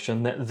the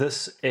notion that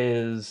this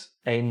is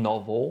a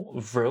novel,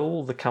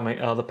 Vril, the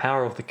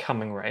Power of the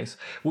Coming Race,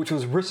 which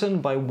was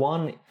written by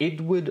one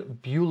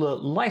Edward Buller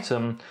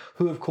Lytton,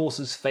 who of course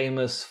is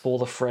famous for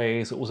the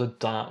phrase, "It was a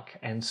dark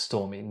and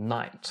stormy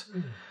night."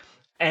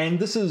 And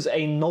this is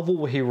a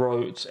novel he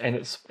wrote, and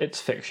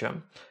it's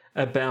fiction,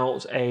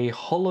 about a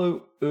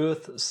hollow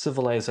earth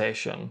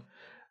civilization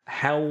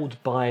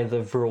held by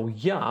the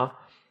Vrilya,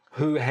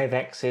 who have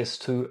access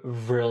to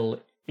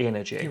Vril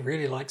energy. He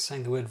really likes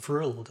saying the word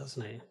Vril,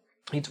 doesn't he?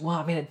 It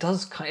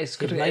does. It's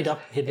good.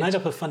 He'd made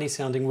up a funny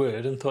sounding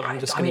word and thought, I'm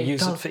just going to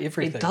use it for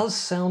everything. It does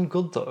sound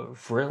good though.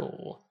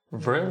 Vril.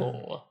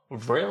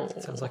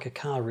 Sounds like a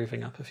car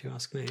revving up, if you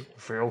ask me.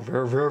 Vril.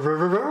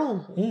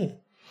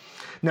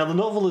 Now, the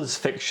novel is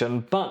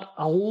fiction, but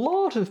a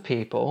lot of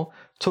people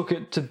took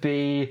it to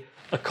be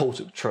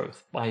occultic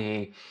truth,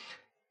 i.e.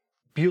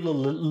 Buller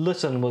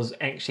Lytton was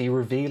actually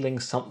revealing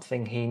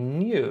something he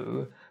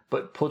knew,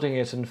 but putting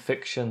it in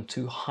fiction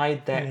to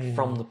hide that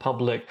from the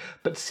public,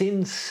 but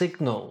send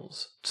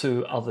signals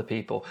to other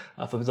people.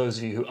 For those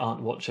of you who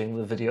aren't watching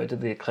the video, I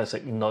did the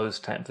classic nose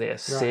tap there,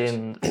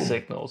 send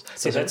signals.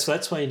 So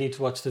that's why you need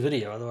to watch the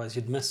video, otherwise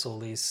you'd miss all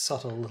these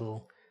subtle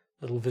little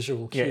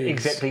visual cues. Yeah,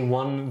 exactly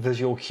one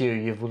visual cue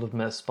you will have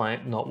missed by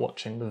not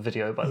watching the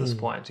video by this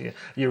point.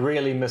 You're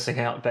really missing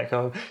out back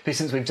home,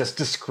 since we've just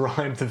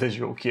described the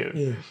visual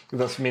cue.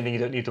 That's meaning you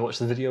don't need to watch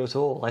the video at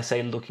all. I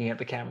say looking at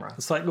the camera.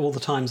 It's like all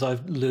the times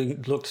I've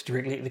looked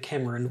directly at the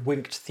camera and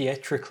winked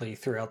theatrically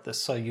throughout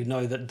this, so you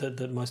know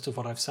that most of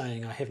what I'm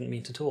saying I haven't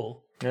meant at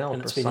all. Yeah,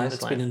 and precisely.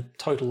 It's been in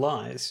total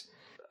lies.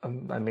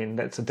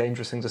 That's a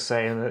dangerous thing to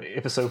say in an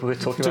episode where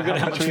we're talking about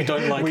how much we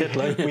don't like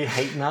Hitler. We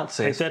hate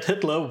Nazis. That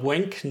Hitler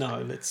wink?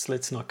 No,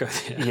 let's not go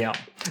there.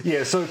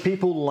 Yeah. So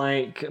people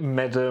like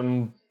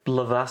Madame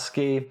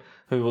Blavatsky,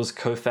 who was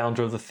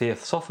co-founder of the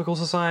Theosophical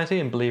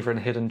Society and believer in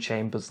hidden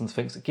chambers and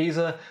Sphinx at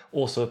Giza,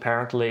 also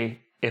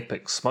apparently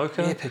epic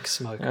smoker.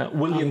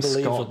 William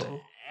Scott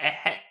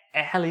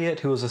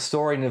Elliot, who was a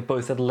historian of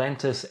both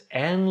Atlantis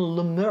and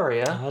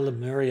Lemuria.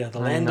 Lemuria, the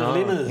land of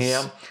lemurs.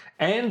 Yeah.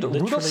 And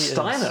Rudolf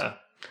Steiner,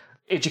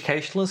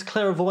 educationalist,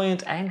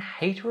 clairvoyant, and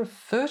hater of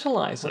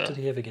fertilizer. What did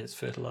he have against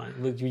fertilizer?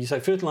 When you say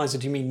fertilizer,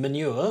 do you mean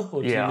manure,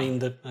 or do you mean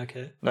the...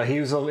 Okay. No,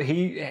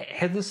 he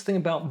had this thing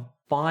about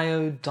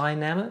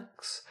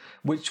biodynamics,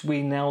 which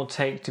we now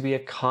take to be a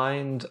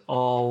kind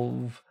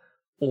of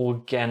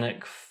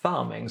organic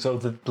farming. So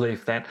the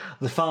belief that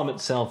the farm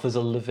itself is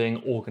a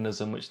living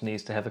organism which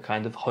needs to have a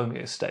kind of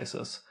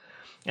homeostasis.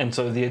 And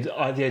so the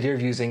idea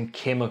of using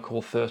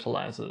chemical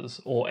fertilizers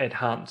or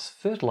enhanced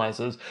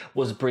fertilizers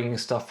was bringing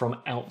stuff from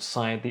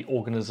outside the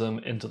organism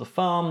into the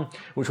farm,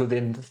 which would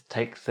then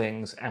take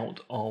things out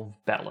of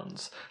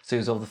balance. So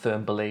there's of the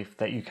firm belief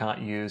that you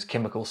can't use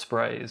chemical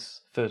sprays,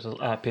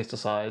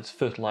 pesticides,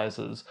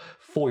 fertilizers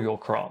for your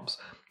crops.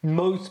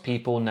 Most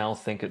people now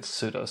think it's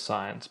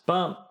pseudoscience,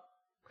 but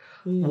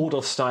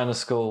Waldorf Steiner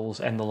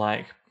schools and the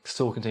like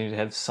still continue to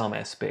have some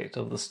aspect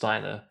of the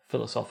Steiner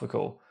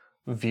philosophical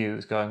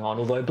views going on,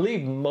 although I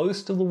believe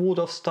most of the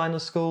Waldorf Steiner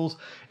schools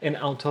in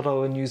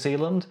Aotearoa New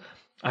Zealand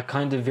are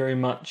kind of very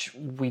much,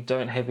 we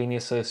don't have any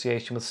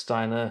association with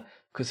Steiner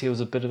because he was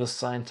a bit of a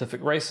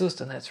scientific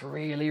racist, and that's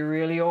really,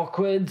 really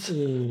awkward.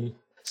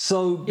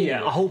 So,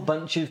 yeah, a whole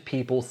bunch of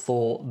people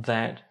thought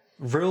that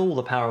Vril,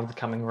 the Power of the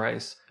Coming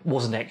Race,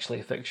 wasn't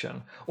actually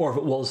fiction, or if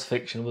it was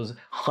fiction, it was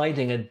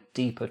hiding a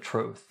deeper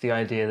truth, the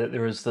idea that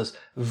there is this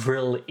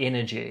Vril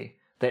energy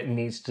that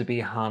needs to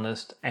be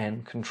harnessed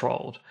and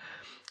controlled.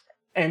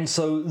 And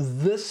so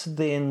this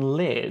then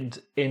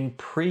led in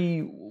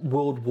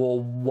pre-World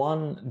War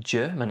I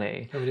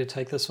Germany. Want me to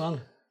take this one?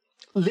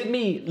 Let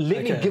me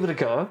give it a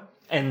go,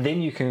 and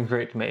then you can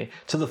correct me,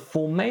 to the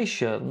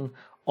formation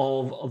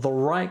of the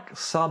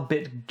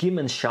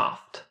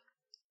Reichsarbeitsgemeinschaft.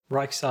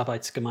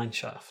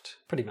 Reichsarbeitsgemeinschaft,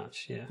 pretty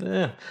much, yeah.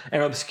 Yeah,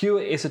 an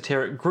obscure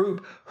esoteric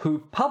group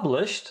who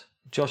published,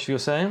 Josh, you were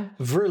saying?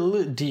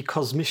 Vril, die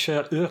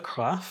kosmische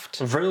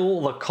Urkraft.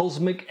 Vril, the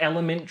cosmic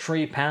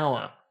elementary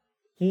power.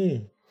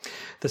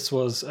 This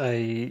was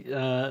a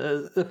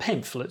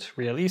pamphlet,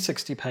 really,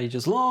 60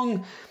 pages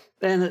long,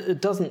 and it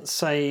doesn't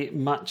say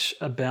much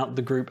about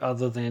the group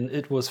other than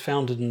it was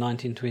founded in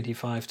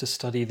 1925 to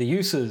study the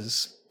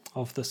uses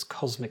of this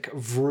cosmic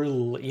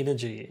Vril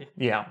energy.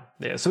 Yeah.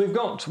 So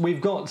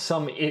we've got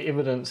some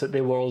evidence that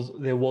there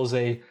was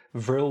a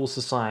Vril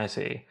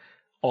Society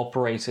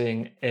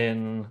operating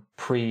in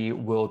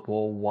pre-World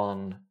War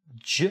I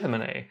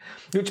Germany,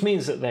 which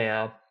means that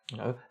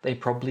they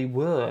probably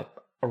were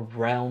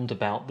around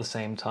about the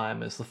same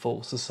time as the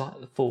Thule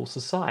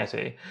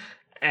Society.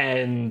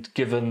 And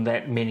given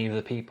that many of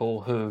the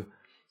people who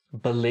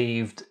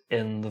believed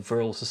in the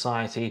Vril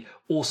Society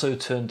also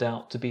turned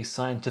out to be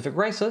scientific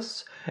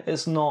racists,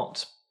 it's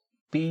not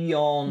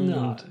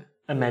beyond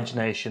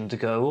imagination to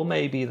go, well,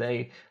 maybe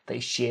they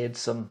shared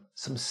some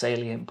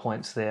salient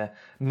points there,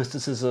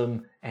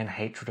 mysticism and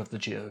hatred of the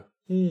Jew.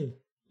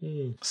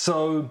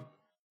 So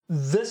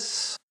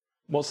this...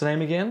 What's the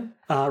name again?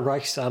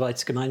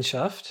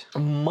 Reichsarbeitsgemeinschaft.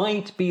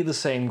 Might be the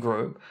same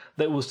group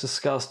that was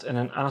discussed in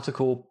an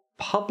article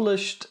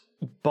published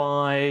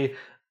by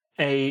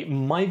a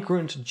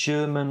migrant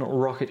German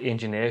rocket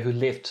engineer who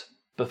left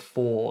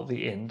before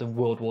the end of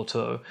World War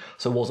II,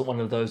 so wasn't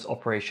one of those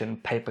Operation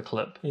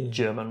Paperclip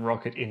German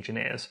rocket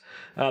engineers.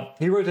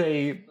 He wrote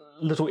a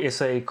little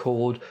essay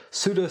called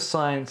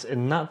Pseudoscience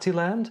in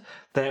Naziland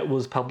that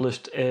was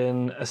published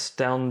in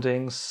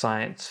Astounding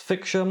Science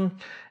Fiction,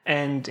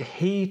 and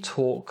he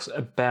talks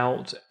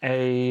about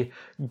a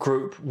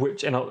group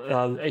which, and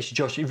actually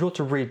Josh, if you want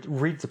to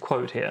read the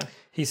quote here.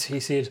 He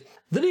said,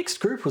 "The next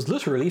group was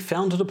literally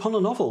founded upon a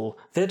novel.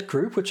 That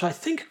group, which I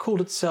think called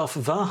itself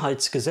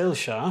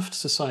Wahrheitsgesellschaft,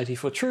 Society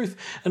for Truth,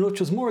 and which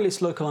was more or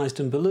less localized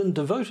in Berlin,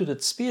 devoted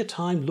its spare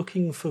time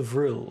looking for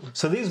Vril."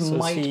 So these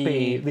might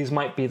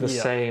be the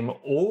same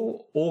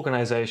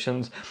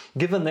organizations,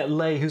 given that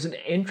Ley, who's an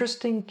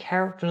interesting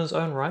character in his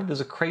own right,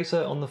 there's a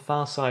crater on the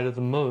far side of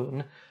the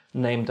moon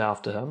named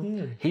after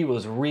him. He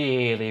was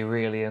really,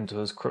 really into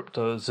his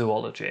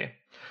cryptozoology.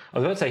 I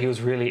was going to say he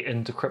was really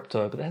into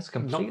crypto, but that's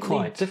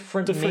completely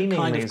different meaning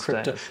kind these of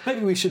crypto. days.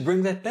 Maybe we should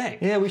bring that back.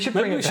 Yeah, we should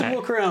bring it back. Maybe we should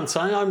walk around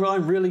saying,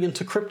 I'm really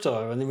into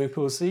crypto. And then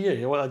people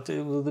say, what I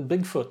do with the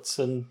Bigfoots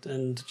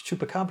and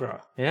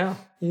Chupacabra. Yeah.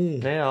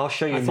 Yeah, I'll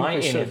show you my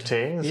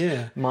NFTs.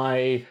 Yeah.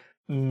 My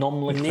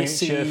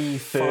nomenclature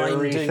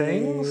furry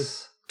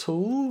things.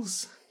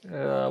 Tools.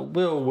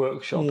 We'll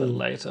workshop it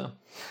later.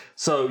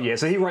 So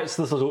he writes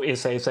this little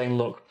essay saying,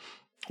 look,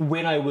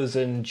 when I was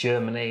in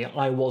Germany,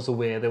 I was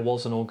aware there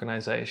was an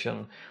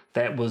organization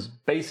that was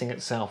basing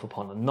itself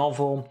upon a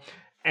novel,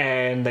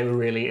 and they were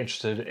really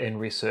interested in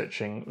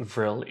researching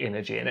Vril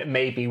energy, and it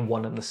may be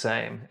one and the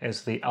same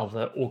as the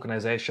other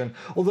organization,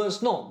 although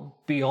it's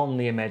not beyond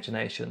the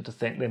imagination to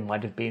think there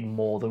might have been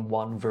more than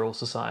one Vril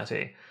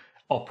Society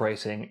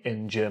operating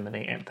in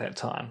Germany at that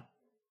time.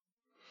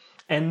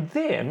 And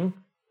then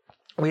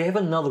we have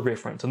another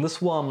reference, and this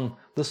one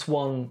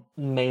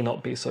may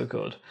not be so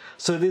good.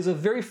 So there's a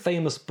very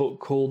famous book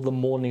called The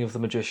Morning of the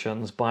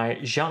Magicians by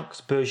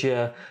Jacques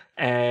Bergier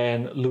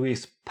and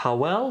Louis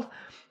Pauwels.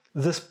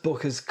 This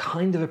book is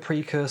kind of a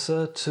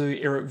precursor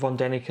to Erich von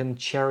Däniken,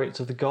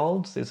 Chariots of the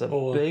Gods. There's a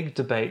big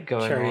debate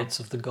going on. Chariots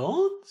of the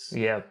Gods?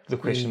 Yeah, the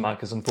question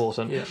mark is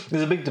important. Yeah.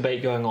 There's a big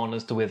debate going on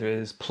as to whether it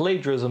is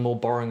plagiarism or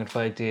borrowing of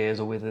ideas,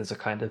 or whether there's a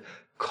kind of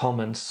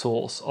common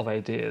source of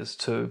ideas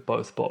to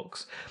both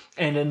books.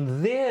 And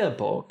in their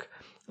book,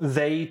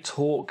 they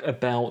talk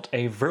about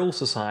a Thule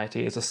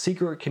Society as a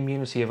secret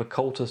community of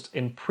occultists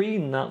in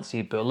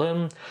pre-Nazi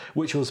Berlin,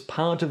 which was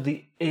part of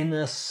the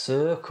inner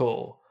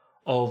circle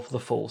of the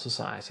Thule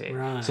Society.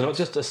 Right. So not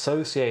just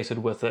associated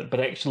with it,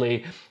 but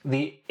actually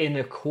the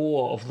inner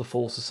core of the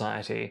Thule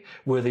Society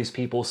were these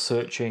people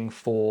searching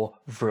for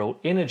Vril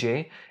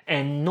energy.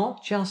 And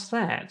not just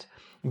that,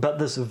 but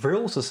this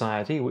Vril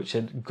Society, which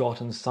had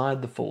got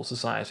inside the Thule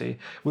Society,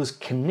 was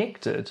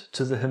connected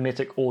to the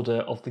Hermetic Order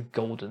of the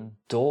Golden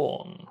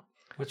Dawn.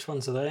 Which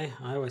ones are they?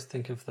 I always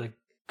think of the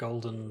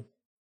Golden...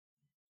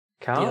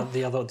 Calf?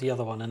 The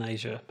other one in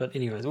Asia. But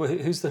anyways,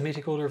 who's the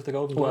Hermetic Order of the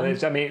Golden Dawn?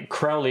 Well,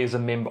 Crowley is a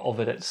member of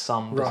it at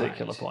some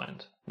particular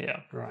point.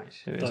 Yeah. Right.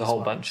 There's a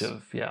whole bunch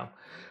of,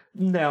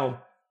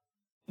 Now,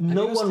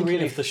 no one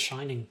really... of the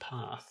Shining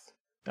Path.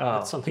 Oh,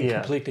 that's something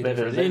completely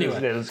different.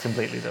 That is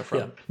completely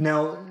different. Yeah.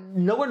 Now,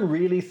 no one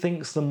really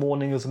thinks The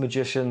Morning of the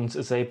Magicians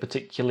is a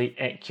particularly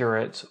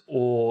accurate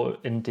or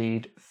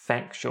indeed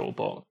factual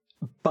book.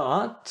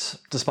 But,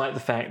 despite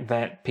the fact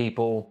that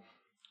people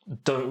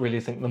don't really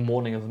think The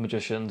Morning of the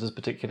Magicians is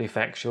particularly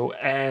factual,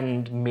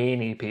 and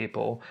many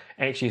people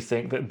actually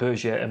think that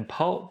Berger and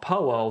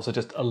Powell's are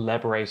just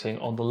elaborating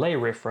on the lay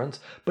reference,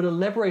 but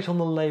elaborate on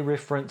the lay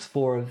reference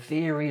for a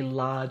very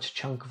large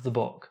chunk of the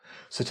book.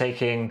 So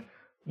taking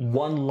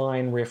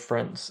one-line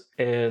reference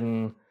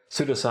in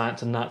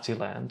Pseudoscience and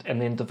Naziland,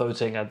 and then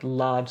devoting a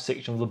large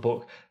section of the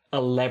book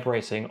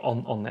elaborating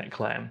on that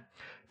claim.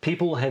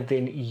 People have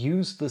then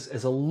used this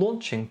as a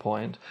launching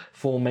point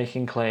for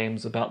making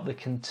claims about the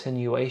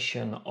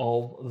continuation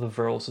of the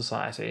Vril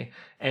Society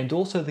and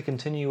also the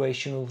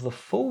continuation of the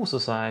Thule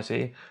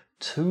Society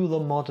to the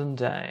modern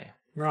day.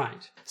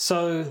 Right.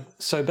 So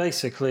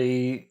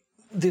basically,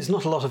 there's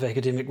not a lot of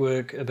academic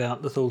work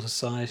about the Thule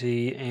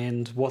Society,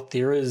 and what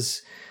there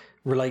is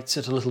relates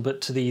it a little bit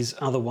to these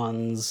other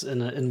ones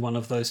in one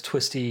of those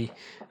twisty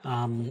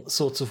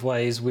sorts of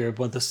ways where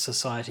the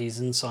society's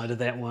inside of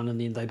that one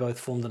and then they both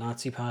form the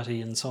Nazi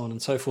Party and so on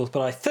and so forth.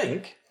 But I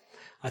think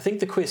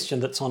the question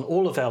that's on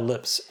all of our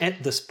lips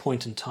at this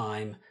point in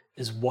time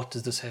is, what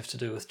does this have to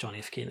do with John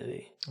F.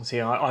 Kennedy?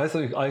 See, I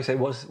say,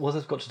 what's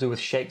this got to do with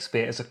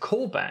Shakespeare as a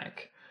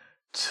callback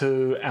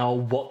to our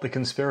What the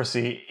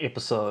Conspiracy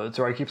episodes,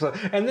 right?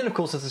 And then, of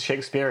course, there's a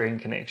Shakespearean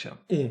connection.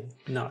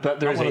 No, but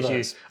there is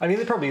actually... I mean,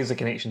 there probably is a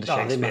connection to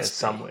Shakespeare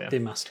somewhere. There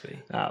must be.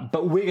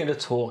 But we're going to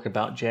talk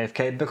about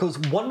JFK because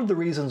one of the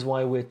reasons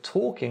why we're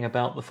talking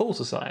about the Thule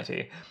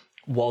Society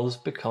was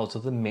because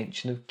of the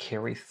mention of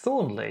Kerry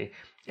Thornley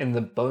in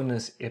the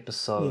bonus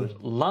episode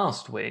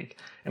last week.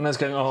 And I was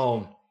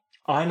going,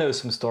 I know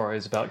some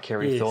stories about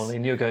Kerry Thornley.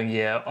 And you're going,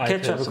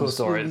 I've heard some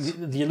stories.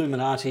 The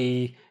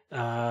Illuminati...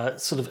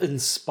 sort of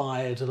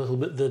inspired a little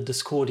bit the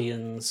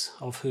Discordians,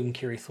 of whom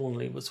Kerry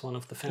Thornley was one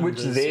of the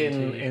founders. Which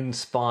then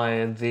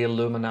inspired the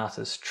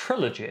Illuminatus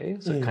trilogy,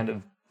 so it kind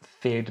of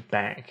fed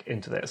back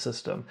into that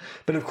system.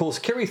 But of course,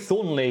 Kerry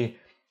Thornley,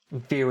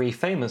 very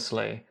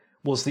famously,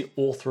 was the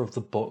author of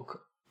the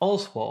book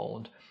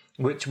Oswald,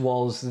 which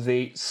was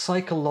the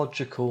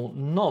psychological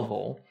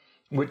novel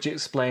which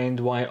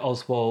explained why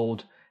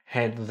Oswald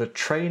had the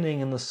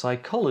training in the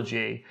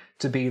psychology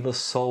to be the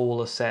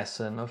sole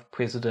assassin of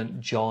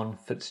President John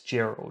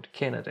Fitzgerald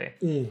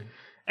Kennedy.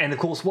 And of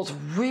course, what's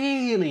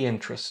really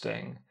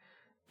interesting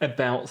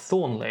about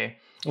Thornley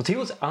was he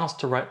was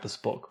asked to write this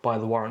book by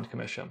the Warren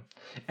Commission.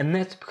 And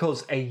that's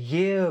because a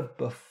year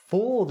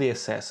before the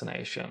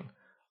assassination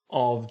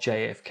of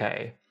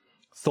JFK,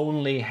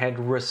 Thornley had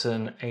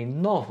written a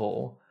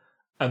novel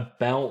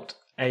about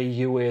a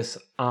US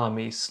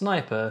Army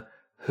sniper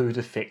who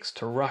defects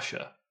to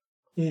Russia.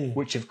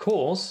 Which, of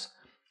course,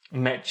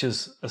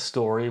 matches a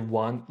story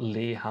one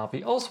Lee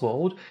Harvey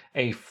Oswald,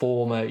 a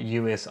former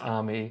US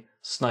Army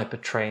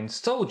sniper-trained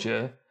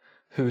soldier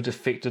who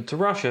defected to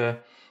Russia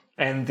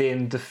and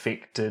then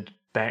defected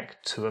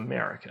back to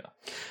America.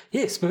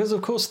 Yes, because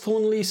of course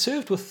Thornley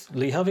served with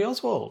Lee Harvey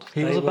Oswald.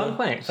 He was a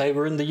bunkmate. They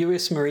were in the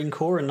US Marine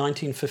Corps in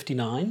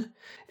 1959.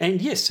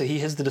 And yes, so he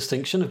has the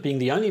distinction of being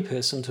the only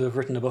person to have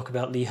written a book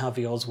about Lee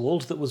Harvey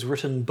Oswald that was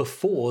written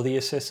before the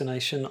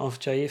assassination of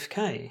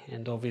JFK.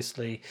 And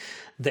obviously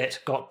that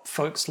got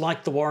folks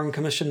like the Warren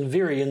Commission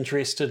very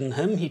interested in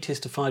him. He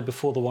testified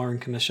before the Warren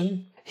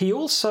Commission. He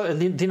also,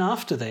 and then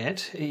after that,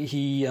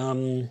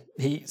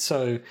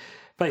 so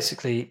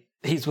basically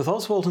he's with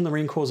Oswald in the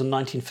Marine Corps in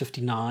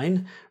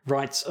 1959,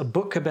 writes a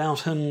book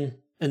about him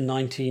in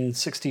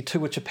 1962,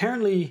 which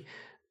apparently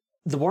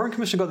the Warren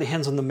Commission got their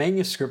hands on the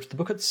manuscript. The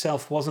book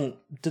itself wasn't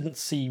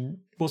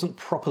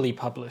properly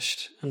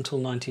published until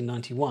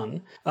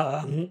 1991.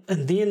 And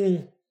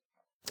then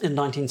in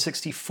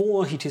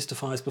 1964, he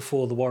testifies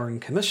before the Warren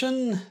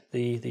Commission,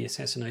 the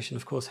assassination,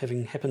 of course,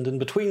 having happened in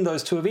between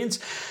those two events,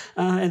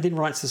 and then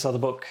writes this other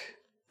book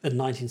in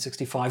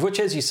 1965, which,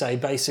 as you say,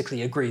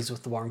 basically agrees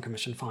with the Warren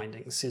Commission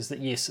findings, says that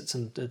yes,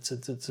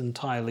 it's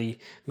entirely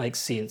makes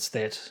sense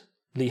that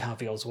Lee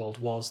Harvey Oswald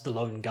was the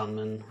lone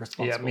gunman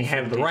responsible. He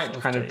had for the right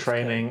death kind of JFK.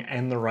 training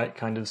and the right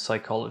kind of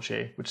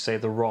psychology, which say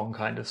the wrong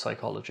kind of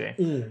psychology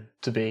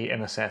to be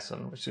an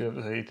assassin. Which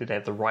he did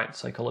have the right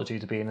psychology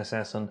to be an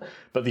assassin,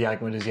 but the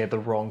argument is he had the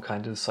wrong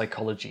kind of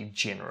psychology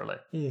generally.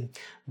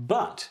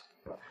 But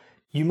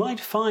you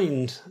might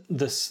find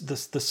this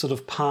sort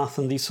of path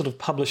and these sort of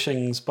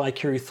publishings by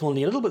Kerry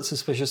Thornley a little bit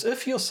suspicious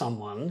if you're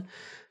someone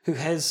who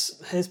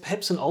has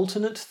perhaps an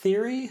alternate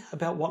theory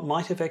about what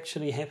might have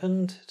actually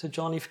happened to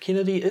John F.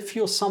 Kennedy, if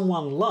you're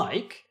someone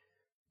like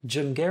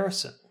Jim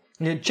Garrison.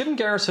 Yeah, Jim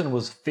Garrison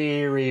was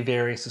very,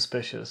 very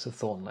suspicious of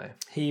Thornley.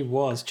 He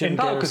was. In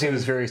part because he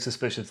was very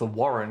suspicious of the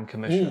Warren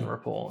Commission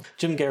report.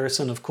 Jim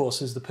Garrison, of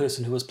course, is the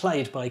person who was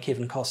played by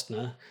Kevin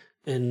Costner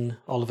in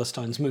Oliver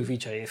Stone's movie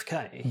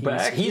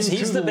JFK.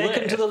 He's the back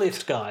into the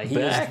left guy. He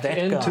back is that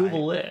into guy. the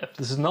left.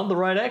 This is not the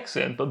right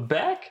accent, but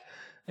back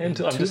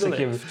into... I'm just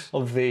thinking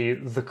of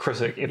the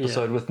Critic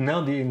episode with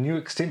now the new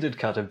extended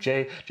cut of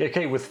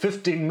JK with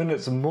 15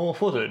 minutes more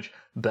footage.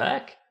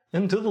 Back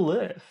into the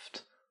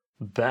left.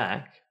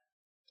 Back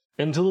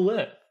into the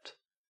left.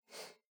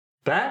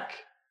 Back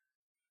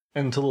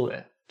into the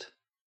left.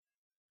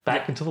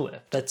 Back into the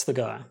left. That's the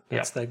guy.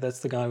 That's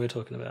the guy we're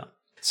talking about.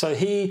 So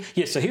he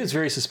was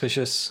very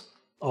suspicious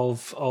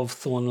of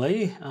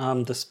Thornley,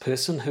 this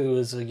person who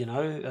is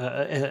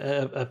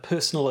a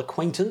personal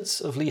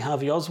acquaintance of Lee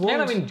Harvey Oswald.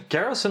 And I mean,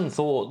 Garrison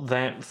thought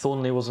that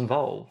Thornley was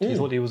involved. He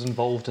thought he was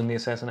involved in the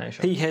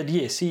assassination.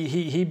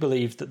 He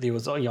believed that there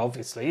was,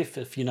 obviously,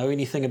 if you know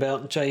anything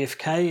about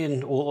JFK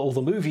and or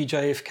the movie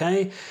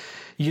JFK,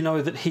 you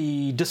know that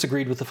he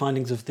disagreed with the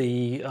findings of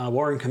the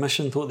Warren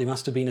Commission, thought there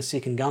must have been a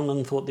second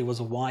gunman, thought there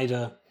was a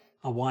wider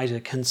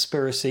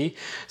conspiracy.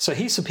 So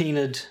he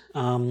subpoenaed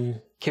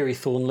Kerry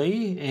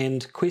Thornley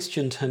and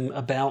questioned him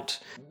about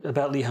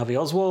Lee Harvey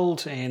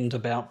Oswald and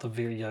about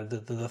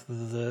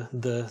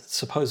the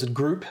supposed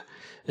group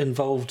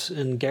involved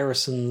in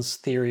Garrison's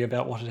theory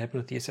about what had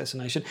happened with the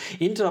assassination.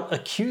 Ended up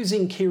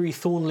accusing Kerry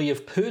Thornley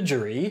of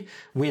perjury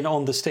when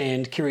on the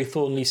stand Kerry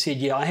Thornley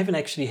said, I haven't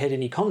actually had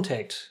any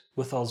contact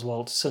with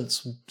Oswald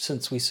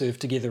since we served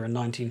together in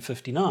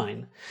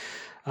 1959.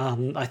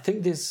 I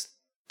think there's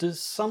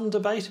some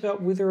debate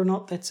about whether or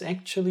not that's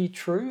actually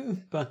true,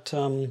 but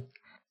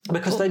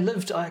because they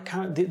lived,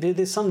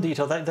 there's some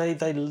detail.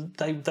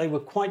 They were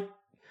quite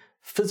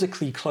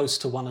physically close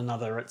to one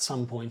another at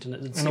some point, and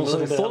it seems a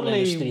little bit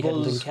outlandish that he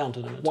hadn't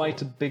encountered him at all.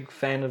 Quite a big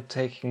fan of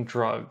taking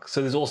drugs, so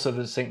there's also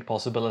the distinct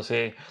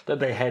possibility that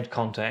they had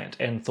contact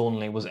and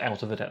Thornley was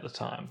out of it at the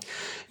time.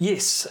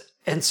 Yes,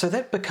 and so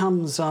that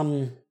becomes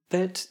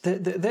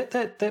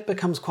that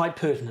becomes quite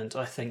pertinent,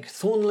 I think.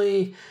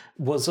 Thornley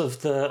was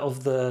of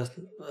the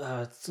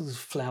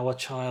flower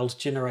child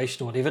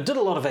generation or whatever. Did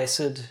a lot of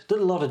acid, did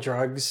a lot of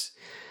drugs.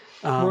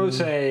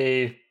 Wrote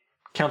a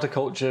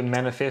counterculture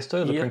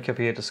manifesto, the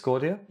Principia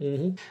Discordia,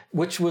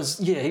 which was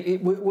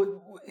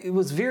it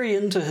was very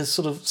into his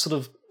sort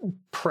of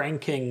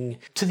pranking,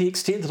 to the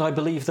extent that I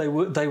believe they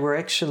were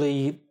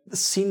actually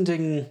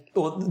sending.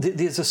 Or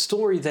there's a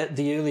story that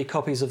the early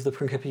copies of the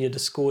Principia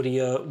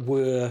Discordia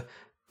were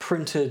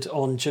printed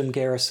on Jim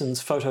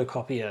Garrison's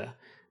photocopier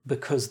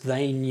because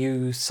they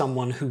knew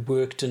someone who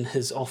worked in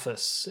his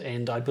office,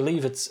 and I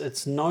believe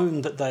it's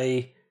known that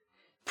they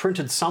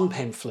printed some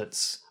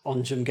pamphlets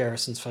on Jim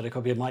Garrison's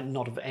photocopier. It might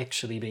not have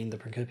actually been the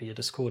Principia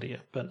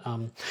Discordia, but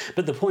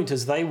the point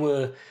is they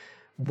were,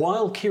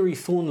 while Kerry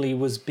Thornley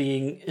was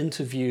being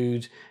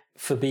interviewed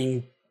for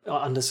being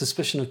under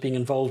suspicion of being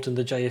involved in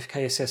the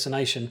JFK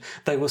assassination,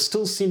 they were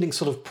still sending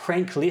sort of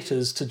prank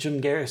letters to Jim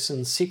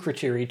Garrison's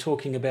secretary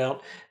talking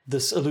about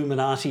this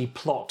Illuminati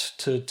plot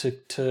to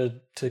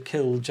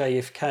kill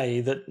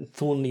JFK that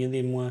Thornley and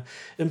them were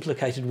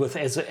implicated with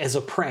as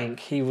a prank.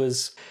 He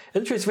was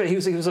interesting.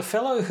 He was a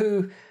fellow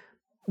who,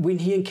 when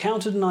he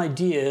encountered an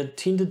idea,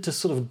 tended to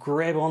sort of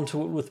grab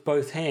onto it with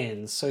both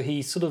hands. So he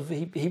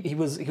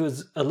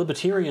was a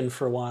libertarian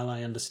for a while,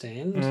 I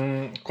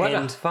understand. Quite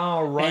a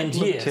far right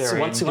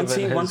libertarian. Yes,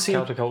 once he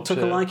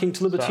took a liking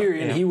to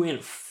libertarian, he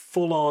went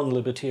full on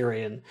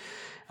libertarian.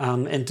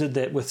 And did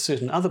that with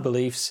certain other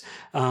beliefs.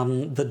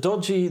 The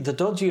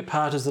dodgier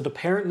part is that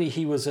apparently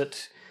he was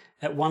at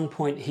one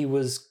point he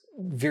was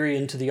very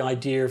into the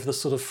idea of the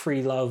sort of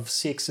free love,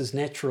 sex is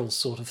natural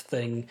sort of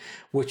thing,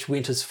 which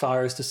went as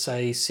far as to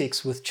say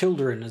sex with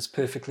children is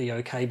perfectly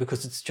okay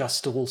because it's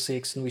just all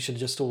sex and we should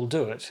just all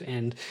do it.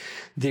 And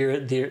there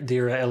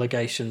are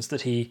allegations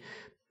that he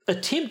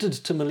attempted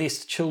to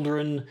molest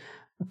children,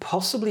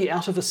 possibly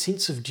out of a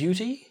sense of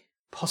duty.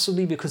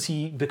 Possibly because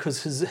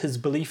his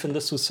belief in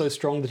this was so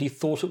strong that he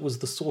thought it was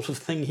the sort of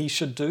thing he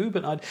should do,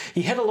 but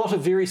he had a lot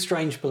of very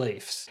strange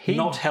beliefs,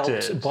 not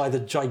helped by the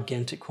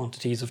gigantic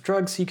quantities of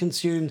drugs he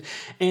consumed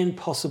and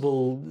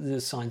possible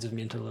signs of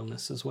mental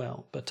illness as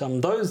well. But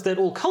those that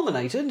all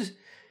culminated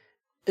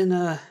in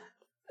a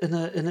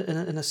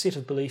set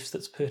of beliefs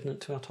that's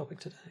pertinent to our topic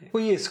today.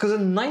 Well, yes, because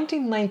in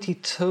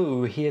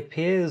 1992 he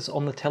appears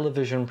on the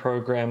television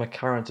program A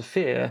Current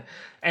Affair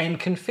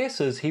and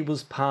confesses he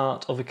was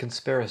part of a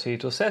conspiracy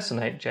to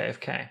assassinate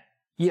JFK.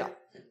 Yeah.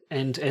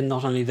 And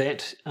not only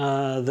that,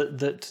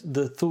 that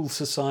the Thule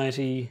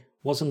Society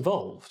was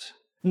involved.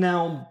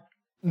 Now,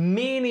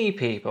 many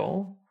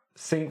people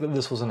think that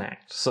this was an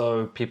act.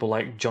 So people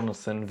like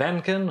Jonathan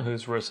Vankin,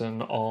 who's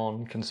written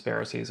on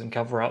conspiracies and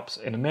cover-ups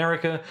in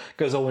America,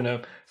 goes,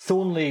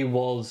 Thornley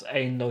was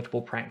a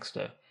notable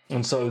prankster.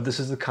 And so this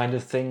is the kind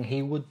of thing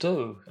he would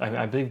do.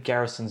 I believe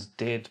Garrison's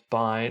dead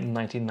by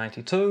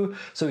 1992,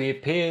 so he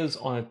appears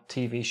on a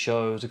TV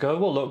show to go,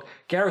 well, look,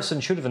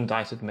 Garrison should have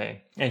indicted me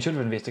and should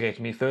have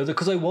investigated me further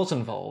because I was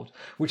involved,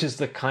 which is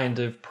the kind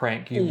of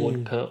prank you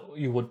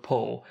would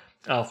pull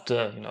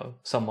after,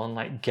 someone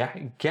like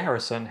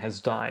Garrison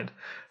has died.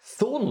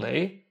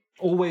 Thornley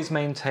always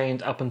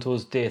maintained up until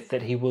his death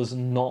that he was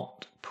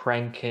not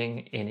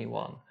pranking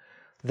anyone,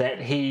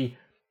 that he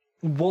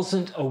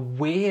wasn't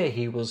aware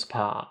he was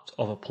part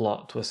of a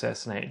plot to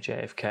assassinate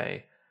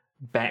JFK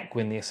back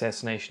when the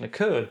assassination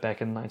occurred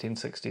back in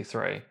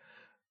 1963,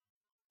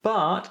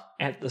 but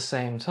at the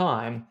same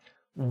time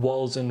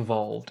was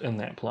involved in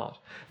that plot.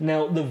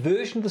 Now, the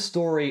version of the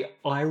story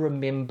I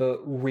remember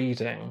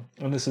reading,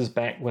 and this is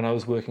back when I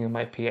was working on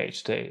my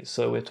PhD,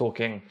 so we're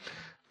talking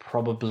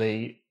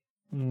probably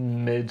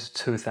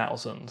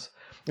mid-2000s,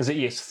 is that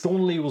yes,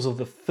 Thornley was of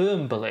the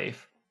firm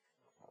belief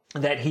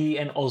that he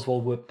and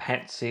Oswald were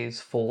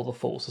patsies for the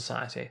Thule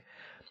Society.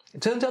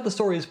 It turns out the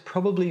story is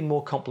probably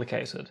more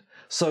complicated.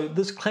 So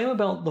this claim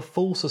about the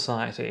Thule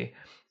Society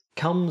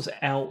comes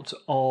out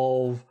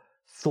of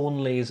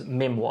Thornley's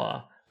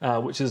memoir,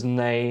 which is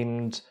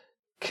named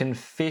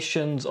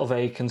Confessions of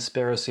a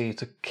Conspiracy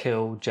to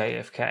Kill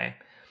JFK,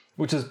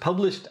 which was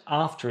published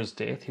after his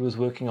death. He was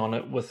working on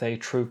it with a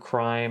true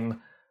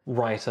crime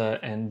writer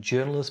and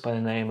journalist by the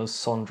name of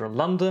Sondra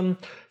London.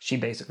 She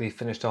basically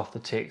finished off the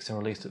text and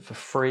released it for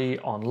free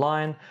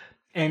online.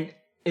 And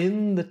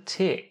in the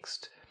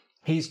text,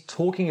 he's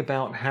talking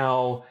about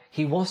how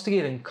he wants to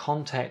get in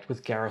contact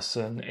with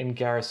Garrison in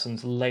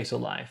Garrison's later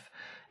life.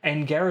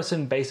 And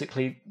Garrison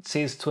basically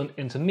says to an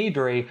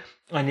intermediary,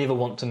 I never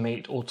want to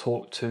meet or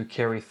talk to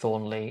Kerry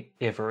Thornley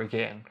ever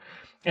again.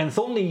 And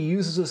Thornley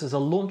uses this as a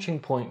launching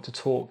point to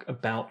talk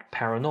about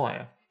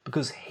paranoia,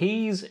 because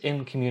he's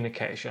in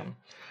communication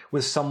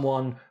with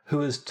someone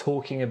who is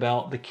talking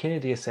about the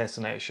Kennedy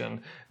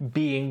assassination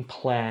being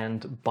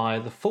planned by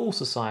the Thule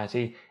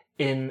Society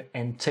in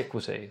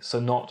antiquity. So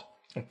not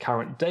a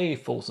current day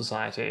Thule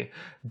Society,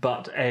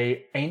 but an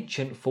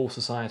ancient Thule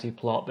Society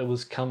plot that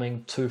was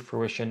coming to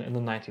fruition in the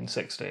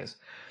 1960s.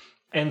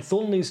 And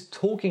Thornley's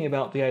talking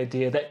about the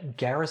idea that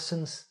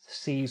Garrison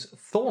sees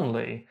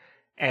Thornley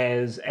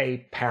as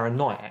a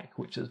paranoiac,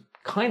 which is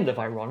kind of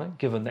ironic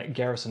given that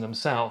Garrison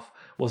himself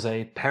was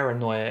a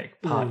paranoiac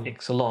par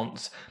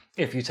excellence,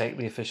 if you take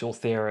the official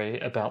theory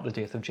about the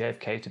death of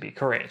JFK to be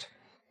correct.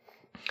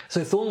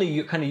 So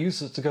Thornley kind of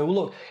uses it to go, well,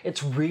 look,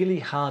 it's really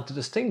hard to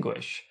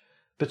distinguish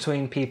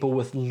between people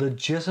with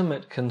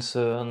legitimate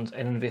concerns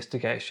and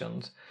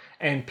investigations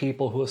and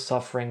people who are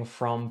suffering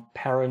from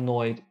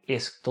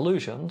paranoid-esque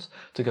delusions,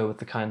 to go with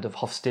the kind of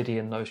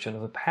Hofstedian notion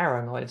of a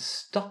paranoid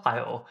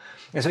style.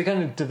 And so he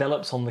kind of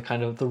develops on the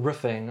kind of the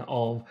riffing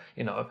of,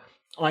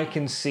 I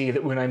can see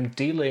that when I'm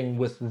dealing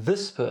with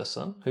this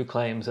person who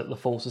claims that the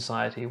Thule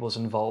Society was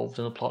involved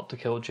in a plot to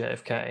kill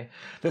JFK,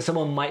 that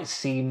someone might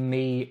see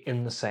me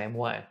in the same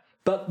way.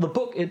 But the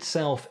book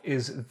itself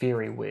is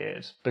very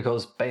weird,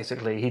 because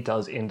basically he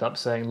does end up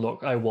saying,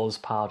 look, I was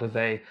part of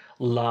a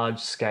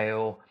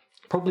large-scale,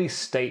 probably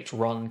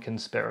state-run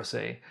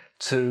conspiracy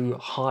to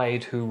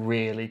hide who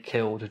really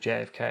killed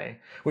JFK,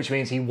 which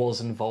means he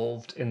was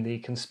involved in the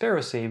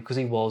conspiracy because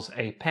he was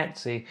a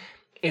patsy,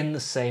 in the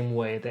same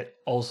way that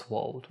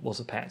Oswald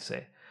was a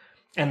patsy.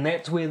 And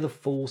that's where the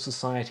Thule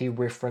Society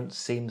reference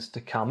seems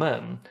to come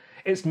in.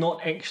 It's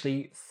not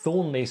actually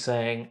Thornley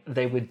saying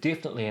they were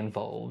definitely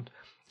involved.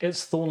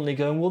 It's Thornley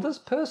going, well, this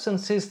person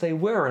says they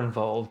were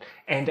involved,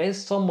 and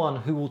as someone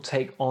who will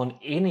take on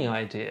any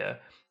idea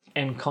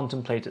and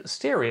contemplate it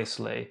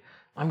seriously,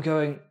 I'm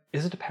going,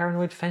 is it a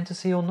paranoid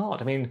fantasy or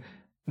not? I mean,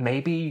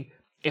 maybe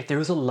if there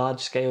is a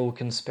large-scale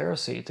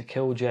conspiracy to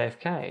kill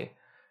JFK,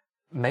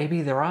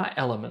 maybe there are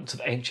elements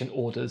of ancient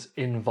orders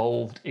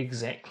involved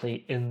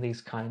exactly in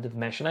these kind of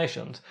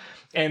machinations.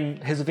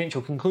 And his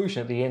eventual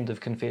conclusion at the end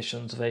of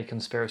Confessions of a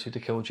Conspiracy to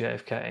Kill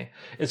JFK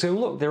is, so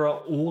look, there are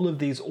all of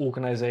these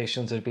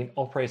organizations that have been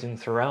operating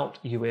throughout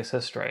US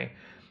history,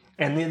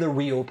 and they're the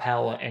real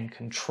power and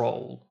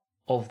control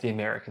of the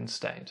American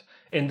state.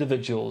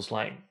 Individuals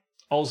like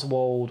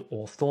Oswald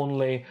or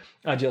Thornley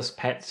are just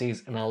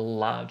patsies in a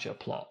larger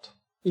plot.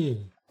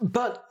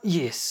 But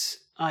yes,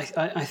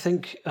 I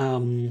think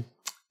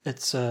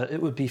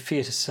it would be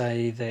fair to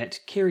say that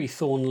Kerry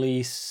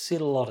Thornley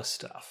said a lot of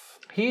stuff.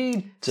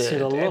 He did,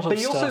 said a lot of but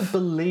he stuff. also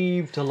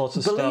believed a lot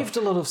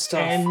of stuff.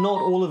 And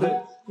not all of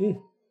it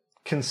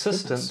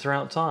consistent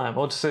throughout time.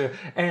 Or to say,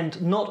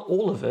 and not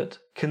all of it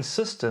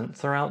consistent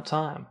throughout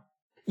time.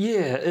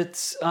 Yeah,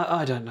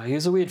 I don't know. He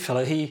was a weird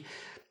fellow. He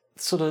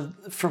sort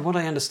of, from what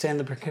I understand,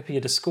 the Principia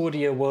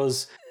Discordia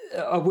was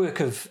a work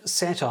of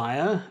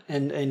satire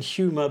and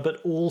humour,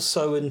 but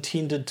also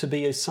intended to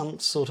be some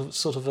sort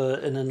of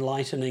an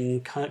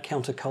enlightening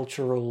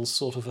countercultural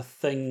sort of a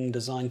thing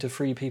designed to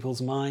free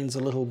people's minds a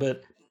little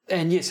bit.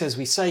 And yes, as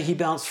we say, he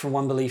bounced from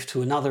one belief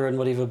to another, and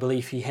whatever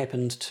belief he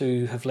happened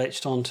to have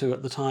latched onto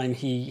at the time,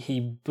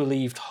 he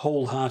believed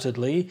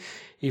wholeheartedly,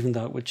 even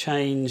though it would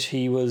change.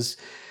 He was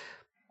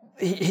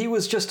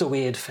just a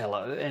weird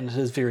fellow, and it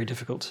is very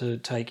difficult to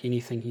take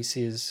anything he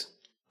says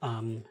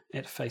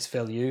at face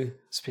value,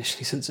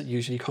 especially since it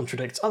usually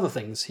contradicts other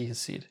things he has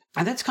said.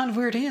 And that's kind of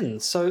where it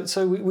ends.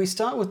 So we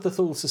start with the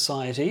Thule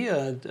Society,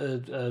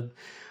 a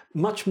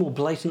much more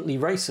blatantly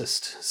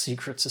racist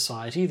secret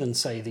society than,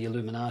 say, the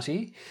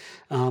Illuminati,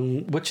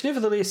 which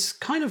nevertheless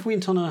kind of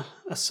went on a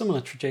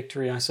similar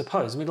trajectory, I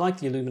suppose. I mean, like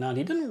the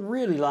Illuminati, it didn't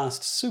really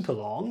last super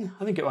long.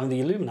 I think the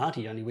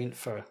Illuminati only went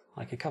for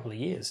like a couple of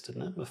years,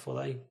 didn't it, before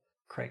they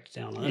cracked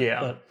down on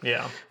it.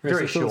 Yeah.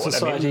 Very short.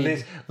 Society, I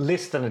mean,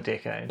 less than a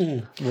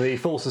decade. The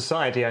Thule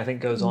Society, I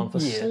think, goes on for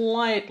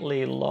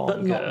slightly longer.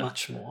 But not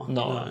much more.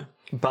 No.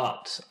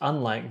 But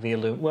unlike the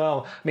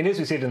as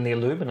we said in the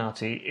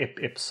Illuminati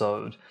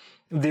episode,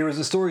 there is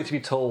a story to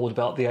be told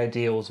about the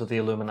ideals of the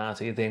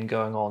Illuminati then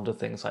going on to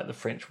things like the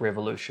French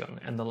Revolution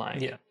and the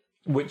like,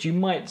 which you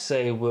might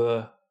say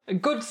were a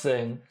good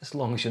thing as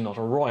long as you're not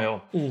a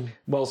royal.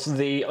 Whilst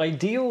the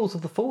ideals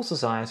of the Thule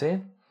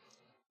Society,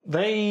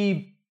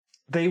 they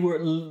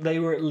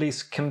were at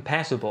least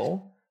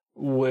compatible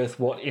with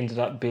what ended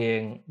up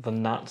being the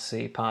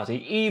Nazi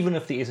party, even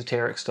if the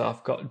esoteric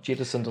stuff got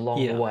jettisoned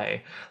along the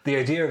way. The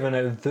idea of an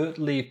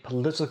overtly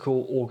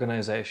political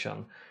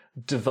organisation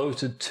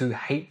devoted to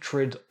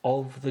hatred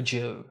of the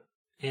Jew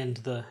and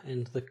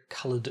the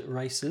coloured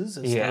races,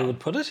 as they would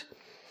put it,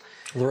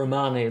 the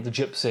Romani, the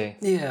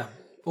Gypsy,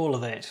 all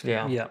of that,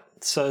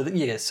 So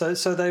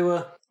they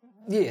were.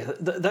 Yeah,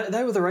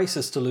 they were the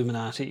racist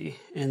Illuminati,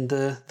 and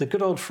the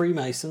good old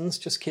Freemasons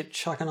just kept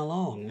chucking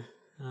along,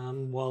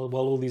 while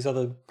all these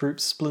other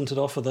groups splintered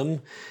off of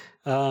them,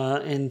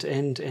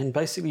 and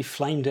basically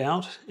flamed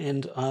out,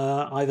 and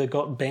either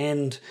got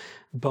banned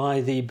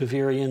by the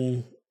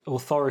Bavarian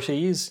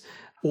authorities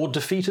or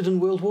defeated in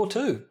World War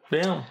II.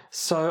 Yeah.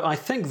 So I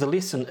think the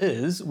lesson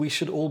is we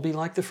should all be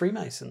like the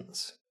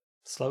Freemasons.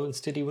 Slow and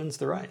steady wins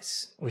the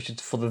race. We should,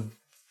 for the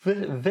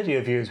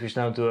video viewers, we should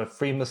now do a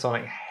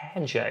Freemasonic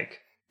handshake.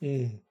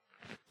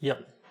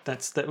 Yep,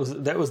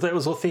 that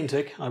was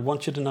authentic. I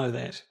want you to know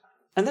that.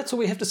 And that's all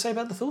we have to say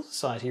about the Thule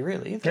Society,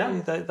 really.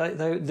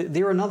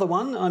 They're another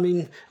one. I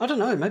mean, I don't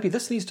know. Maybe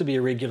this needs to be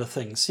a regular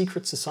thing.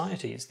 Secret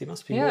societies. There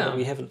must be more that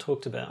we haven't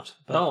talked about.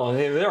 But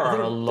there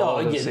are a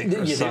lot of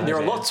secret societies. There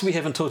are lots we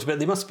haven't talked about.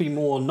 There must be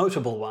more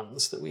notable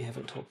ones that we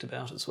haven't talked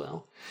about as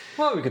well.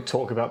 Well, we could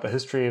talk about the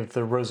history of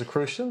the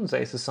Rosicrucians,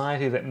 a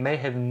society that may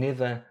have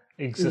never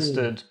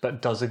existed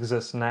but does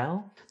exist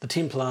now. The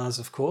Templars,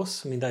 of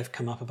course. I mean, they've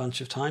come up a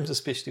bunch of times,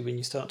 especially when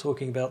you start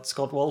talking about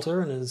Scott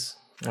Walter and his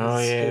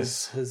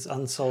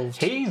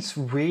unsolved... He's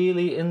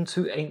really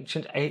into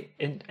ancient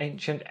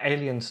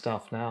alien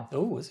stuff now.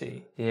 Oh, is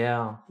he?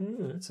 Yeah.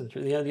 That's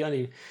interesting. The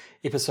only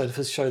episode of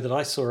his show that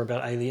I saw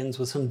about aliens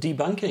was him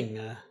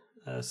debunking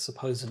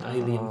supposed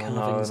alien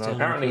carvings down.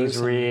 Apparently he's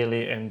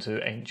really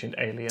into ancient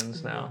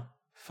aliens now.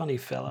 Funny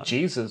fella.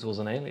 Jesus was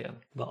an alien.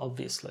 Well,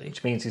 obviously.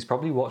 Which means he's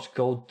probably watched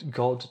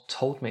God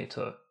Told Me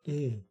To.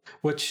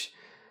 Which...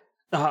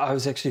 I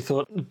was actually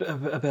thought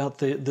about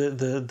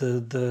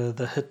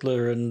the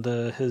Hitler and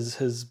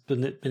his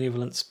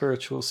benevolent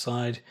spiritual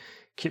side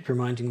kept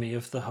reminding me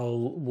of the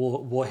whole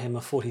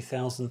Warhammer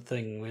 40,000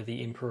 thing, where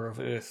the Emperor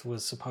of Earth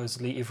was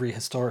supposedly every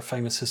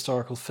famous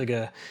historical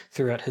figure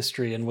throughout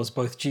history and was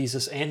both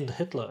Jesus and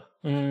Hitler,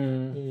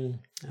 and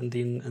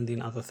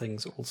then other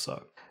things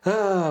also.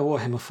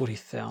 Warhammer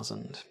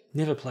 40,000.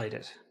 Never played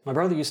it. My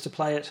brother used to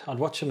play it. I'd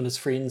watch him and his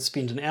friends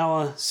spend an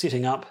hour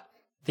setting up,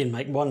 then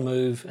make one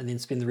move, and then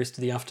spend the rest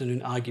of the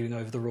afternoon arguing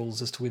over the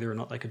rules as to whether or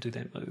not they could do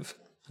that move.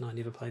 And I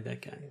never played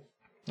that game.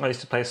 I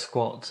used to play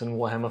squats in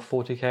Warhammer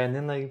 40k, and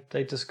then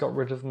they just got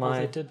rid of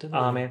my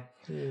army.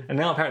 Yeah. And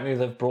now apparently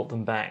they've brought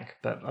them back,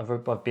 but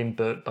I've been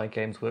burnt by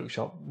Games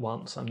Workshop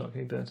once. I'm not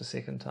going to be burnt a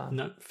second time.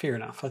 No, fair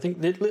enough. I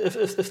think that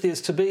if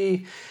there's to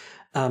be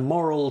a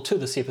moral to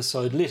this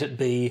episode, let it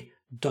be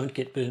don't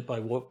get burnt by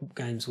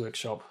Games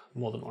Workshop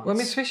more than once. Well, I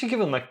mean, especially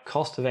given the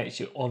cost of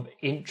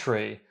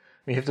entry.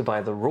 You have to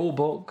buy the rule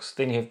books,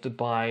 then you have to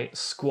buy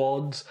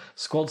squads.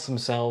 Squads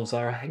themselves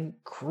are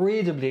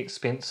incredibly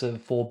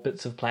expensive for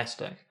bits of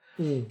plastic.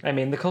 I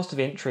mean, the cost of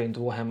entry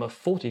into Warhammer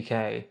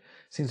 40k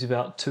seems to be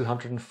about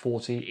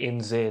 240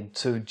 NZ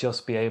to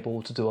just be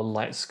able to do a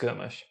light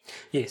skirmish.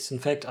 Yes, in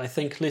fact, I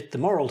think let the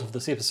moral of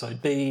this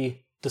episode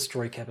be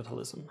destroy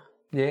capitalism.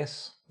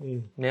 Yes.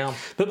 Yeah.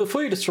 But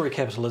before you destroy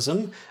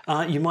capitalism,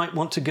 you might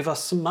want to give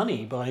us some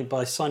money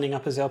by signing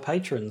up as our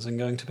patrons and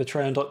going to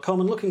patreon.com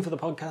and looking for the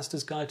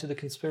Podcaster's Guide to the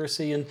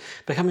Conspiracy and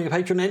becoming a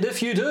patron. And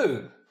if you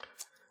do,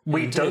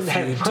 We And don't if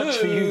have you much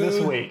for you this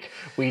do- week.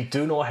 We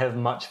do not have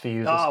much for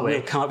you this week.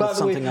 we'll come up with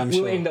something, I'm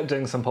sure. We'll end up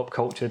doing some pop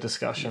culture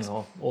discussion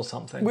or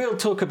something. We'll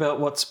talk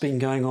about what's been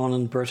going on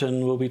in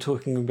Britain. We'll be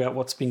talking about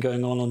what's been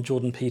going on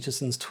Jordan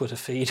Peterson's Twitter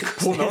feed.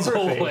 'Cause there's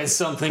always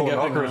something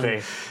going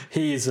on.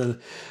 He's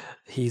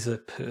a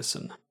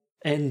person.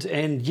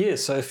 And yeah,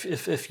 so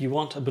if you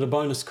want a bit of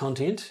bonus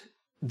content,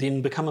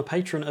 then become a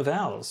patron of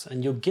ours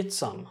and you'll get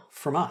some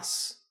from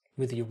us,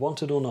 whether you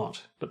want it or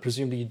not. But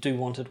presumably you do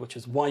want it, which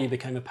is why you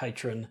became a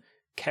patron.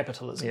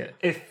 Capitalism. Yeah.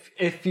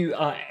 If you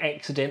are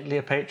accidentally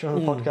a patron of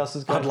the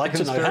Podcasters Guide I'd like to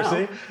to know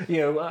how.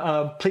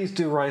 Conspiracy, please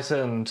do write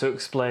in to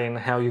explain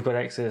how you got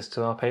access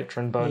to our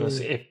patron bonus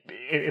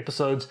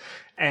episodes,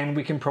 and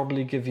we can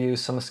probably give you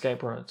some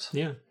escape routes.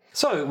 Yeah.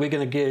 So we're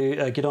going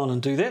to get on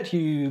and do that.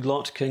 You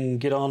lot can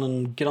get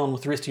on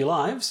with the rest of your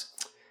lives.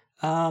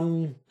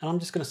 And I'm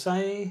just going to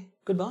say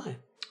goodbye.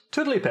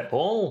 Toodly pip,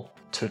 all.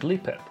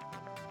 Toodly pip.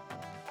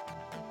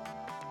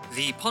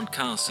 The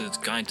Podcaster's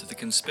Guide to the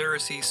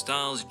Conspiracy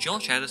stars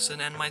Josh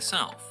Addison and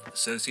myself,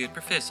 Associate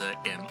Professor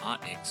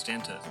MRX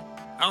Dentist.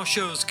 Our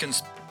show's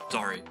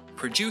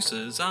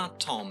producers are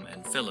Tom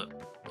and Philip,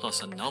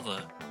 plus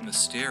another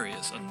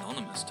mysterious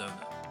anonymous donor.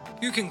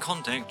 You can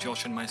contact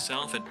Josh and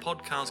myself at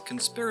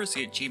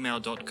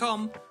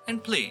podcastconspiracy@gmail.com,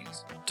 and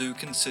please do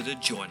consider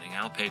joining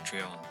our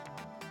Patreon.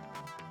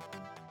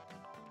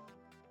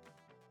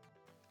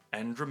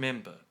 And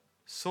remember,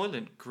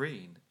 Soylent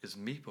Green is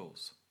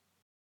Meeple's